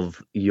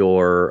of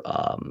your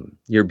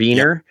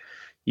beaner,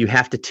 you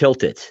have to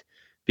tilt it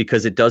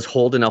because it does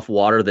hold enough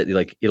water that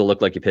like it'll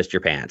look like you pissed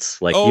your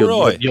pants. Like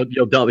really?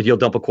 You'll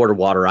dump a quart of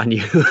water on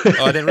you. Oh,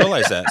 I didn't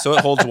realize that. So it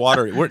holds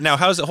water. Now,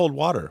 how does it hold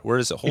water? Where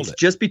does it hold it? It's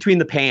just between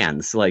the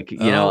pans, like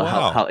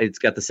how it's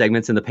got the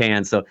segments in the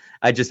pan. So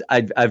I've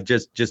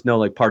just know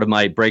like part of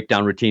my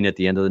breakdown routine at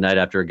the end of the night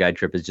after a guide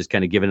trip is just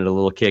kind of giving it a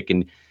little kick,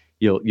 and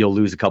you'll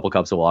lose a couple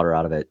cups of water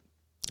out of it.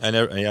 I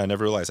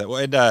never realized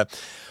that.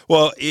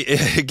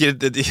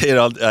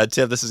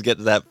 Tim, this is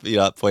getting to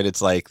that point.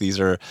 It's like these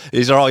are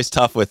always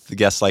tough with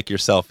guests like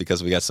yourself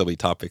because we got so many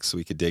topics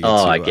we could dig into.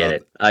 Oh, I get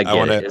it. I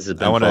get it. This has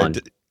been fun.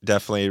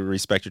 Definitely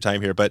respect your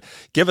time here, but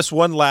give us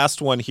one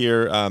last one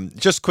here,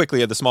 just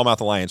quickly, at the Smallmouth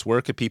Alliance.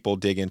 Where could people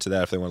dig into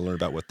that if they want to learn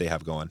about what they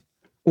have going?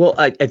 Well,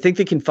 I think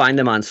they can find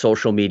them on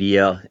social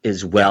media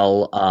as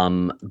well.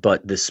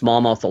 But the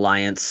Smallmouth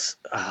Alliance,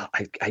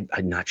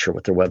 I'm not sure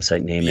what their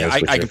website name is.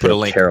 I can put a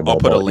link. I'll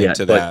put a link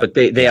to that. But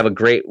they have a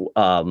great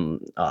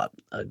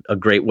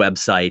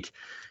website,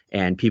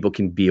 and people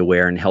can be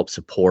aware and help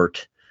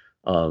support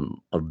a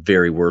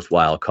very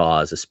worthwhile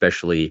cause,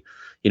 especially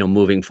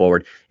moving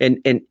forward. And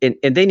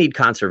they need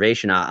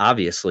conservation,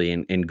 obviously,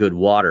 and good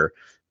water.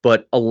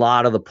 But a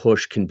lot of the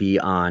push can be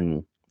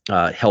on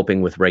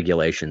helping with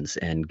regulations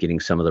and getting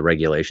some of the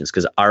regulations,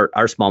 because our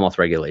smallmouth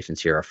regulations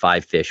here are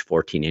 5 fish,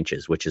 14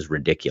 inches, which is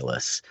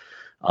ridiculous.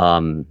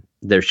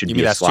 There should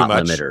be a slot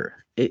limiter.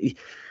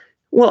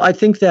 Well, I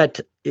think that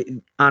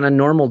on a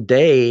normal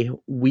day,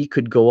 we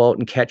could go out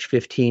and catch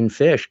 15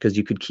 fish because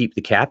you could keep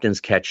the captain's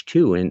catch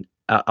too. And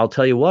I'll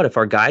tell you what, if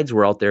our guides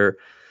were out there,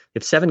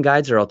 if 7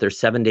 guides are out there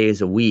 7 days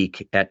a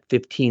week at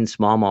 15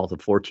 smallmouth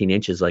of 14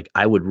 inches, like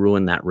I would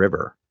ruin that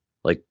river.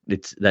 Like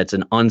that's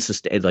an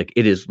unsustainable, like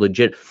it is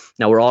legit.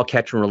 Now we're all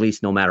catch and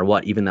release no matter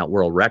what, even that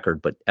world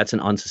record, but that's an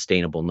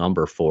unsustainable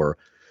number for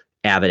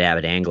avid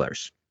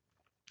anglers.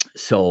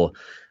 So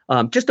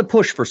just a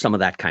push for some of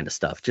that kind of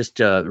stuff, just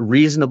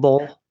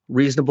reasonable,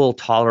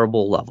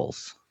 tolerable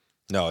levels.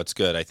 No, it's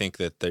good. I think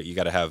that you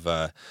got to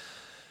have,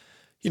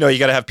 you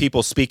got to have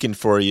people speaking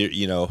for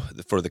you,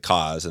 for the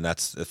cause, and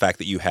that's the fact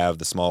that you have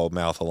the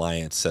Smallmouth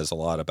Alliance says a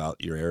lot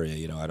about your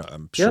area.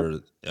 I'm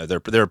sure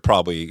they're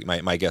probably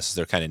my guess is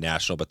they're kind of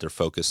national, but they're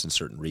focused in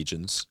certain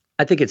regions.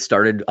 I think it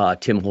started.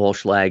 Tim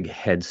Holschlag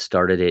had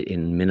started it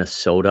in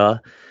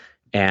Minnesota,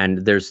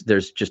 and there's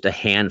just a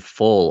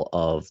handful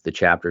of the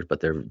chapters,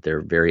 but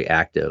they're very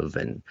active.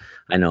 And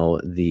I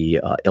know the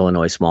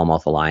Illinois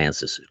Smallmouth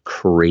Alliance is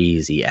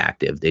crazy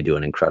active. They do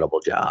an incredible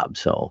job.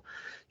 So,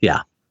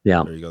 yeah.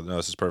 Yeah. There you go. No,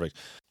 this is perfect.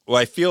 Well,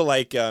 I feel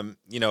like, and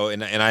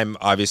I'm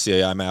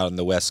obviously I'm out on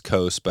the West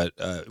Coast, but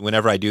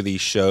whenever I do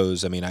these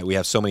shows, I mean, we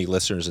have so many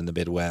listeners in the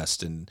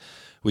Midwest, and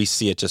we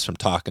see it just from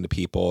talking to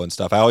people and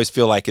stuff. I always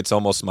feel like it's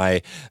almost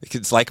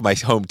it's like my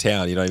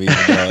hometown. You know what I mean?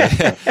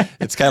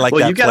 It's kind of like that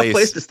place. Well, you got a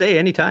place to stay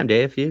anytime,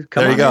 Dave. You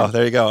come. There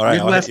you go. All right.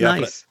 Midwest,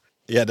 nice.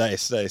 Yeah,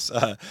 nice.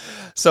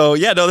 So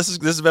yeah, no, this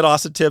has been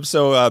awesome, Tim.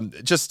 So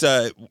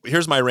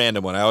here's my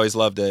random one. I always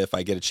love to, if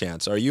I get a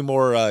chance. Are you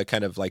more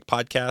kind of like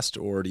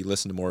podcast, or do you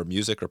listen to more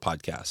music or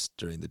podcast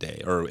during the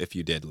day, or if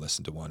you did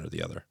listen to one or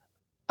the other?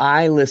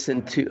 I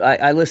listen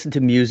to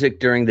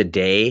music during the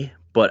day,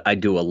 but I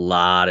do a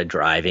lot of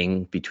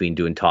driving between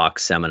doing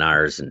talks,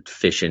 seminars, and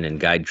fishing and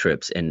guide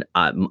trips, and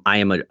I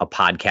am a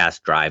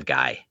podcast drive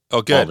guy.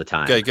 Oh, good. All the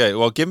time. Good.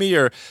 Well, give me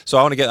so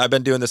I've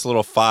been doing this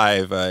little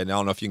 5, and I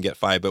don't know if you can get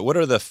 5, but what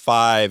are the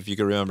 5, you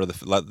can remember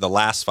the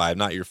last 5,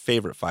 not your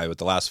favorite 5, but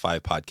the last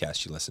 5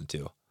 podcasts you listened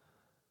to?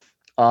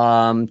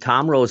 Tom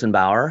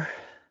Rosenbauer,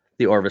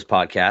 the Orvis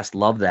podcast.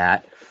 Love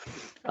that.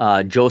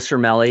 Joe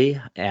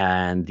Cermelli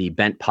and the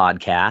Bent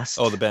podcast.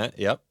 Oh, the Bent.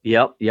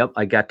 Yep.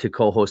 I got to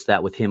co-host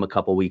that with him a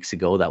couple weeks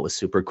ago. That was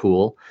super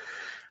cool.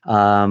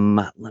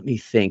 Let me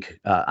think.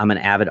 I'm an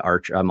avid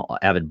archer. I'm an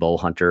avid bow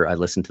hunter. I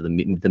listen to the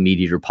Meat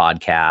Eater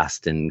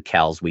podcast and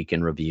Cal's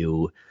Weekend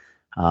Review.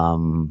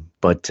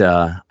 But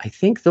I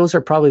think those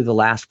are probably the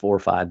last 4 or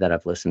 5 that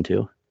I've listened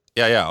to.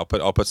 Yeah.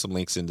 I'll put some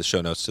links in the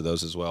show notes to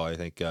those as well. I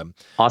think.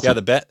 Awesome. Yeah,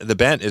 the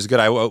Bent is good.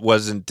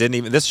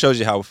 This shows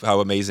you how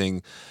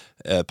amazing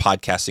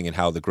podcasting and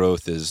how the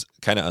growth is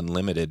kind of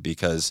unlimited,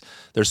 because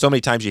there's so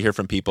many times you hear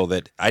from people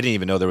that I didn't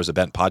even know there was a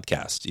Bent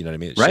podcast. You know what I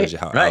mean? It shows you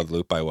how out of the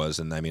loop I was.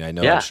 And I mean, I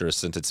know, I'm sure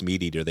since it's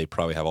Meat Eater, they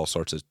probably have all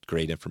sorts of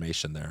great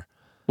information there.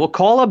 Well,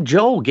 call up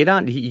Joe. Get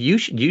on. You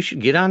should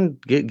get on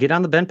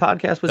the Bent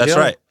podcast with Joe. That's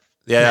right.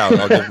 Yeah.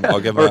 I'll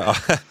give him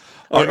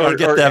or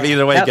get them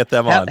either way. Get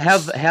them on.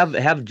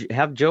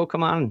 Have Joe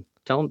come on.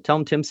 Tell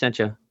him Tim sent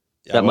you.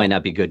 Yeah, that might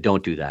not be good.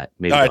 Don't do that.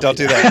 Maybe. All right, don't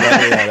do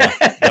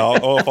that. No,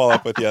 I'll follow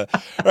up with you. All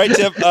right,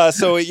 Tim.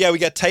 So we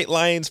got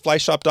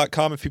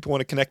tightlinesflyshop.com if people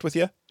want to connect with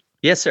you.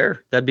 Yes,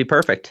 sir. That'd be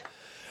perfect.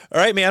 All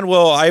right, man.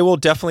 Well, I will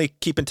definitely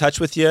keep in touch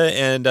with you,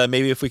 and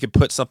maybe if we could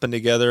put something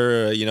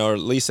together, or at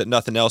least at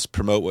nothing else,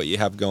 promote what you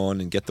have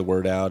going and get the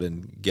word out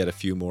and get a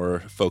few more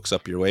folks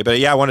up your way. But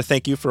yeah, I want to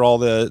thank you for all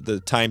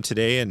the time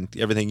today and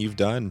everything you've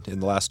done in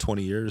the last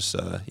 20 years.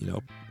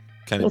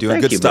 Kind of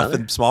doing good stuff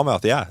in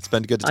smallmouth. Yeah, it's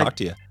been good to talk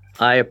to you.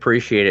 I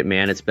appreciate it,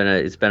 man. It's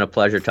been a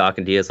pleasure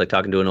talking to you. It's like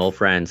talking to an old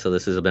friend. So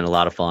this has been a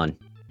lot of fun.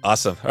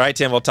 Awesome. All right,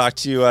 Tim, we'll talk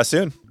to you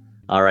soon.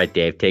 All right,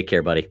 Dave. Take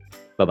care, buddy.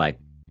 Bye-bye.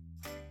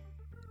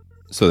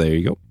 So there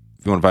you go.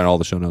 If you want to find all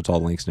the show notes, all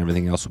the links, and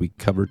everything else we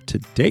covered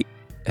today,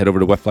 head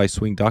over to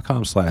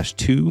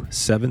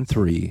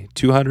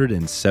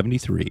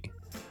wetflyswing.com/273.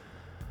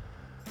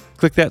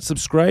 Click that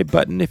subscribe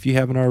button if you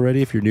haven't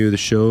already. If you're new to the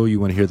show, you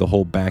want to hear the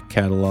whole back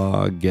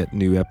catalog, get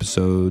new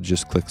episodes,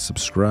 just click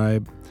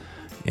subscribe,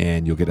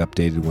 and you'll get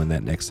updated when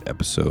that next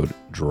episode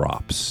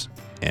drops.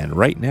 And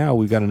right now,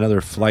 we've got another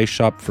Fly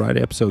Shop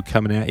Friday episode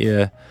coming at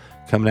you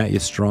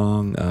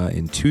strong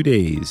in 2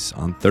 days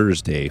on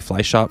Thursday.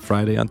 Fly Shop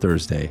Friday on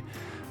Thursday.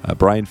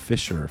 Brian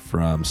Fisher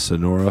from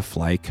Sonora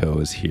Fly Co.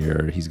 is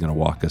here. He's going to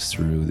walk us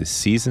through the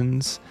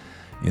seasons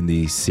in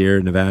the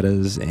Sierra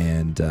Nevadas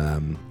and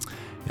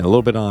a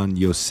little bit on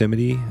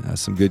Yosemite,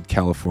 some good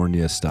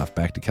California stuff.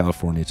 Back to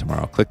California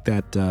tomorrow. Click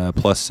that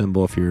plus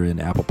symbol if you're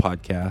in Apple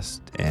Podcast,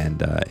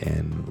 and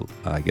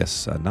I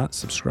guess not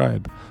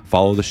subscribe.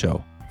 Follow the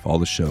show. Follow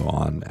the show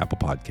on Apple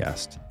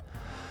Podcast.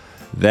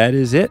 That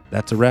is it.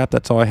 That's a wrap.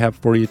 That's all I have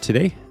for you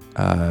today.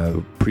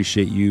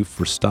 Appreciate you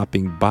for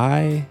stopping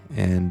by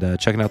and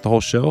checking out the whole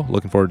show.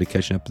 Looking forward to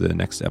catching up to the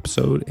next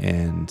episode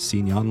and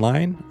seeing you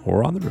online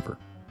or on the river.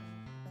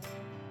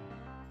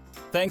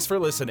 Thanks for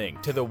listening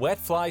to the Wet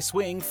Fly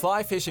Swing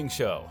Fly Fishing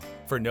Show.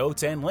 For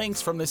notes and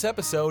links from this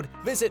episode,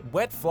 visit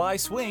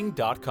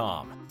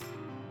wetflyswing.com.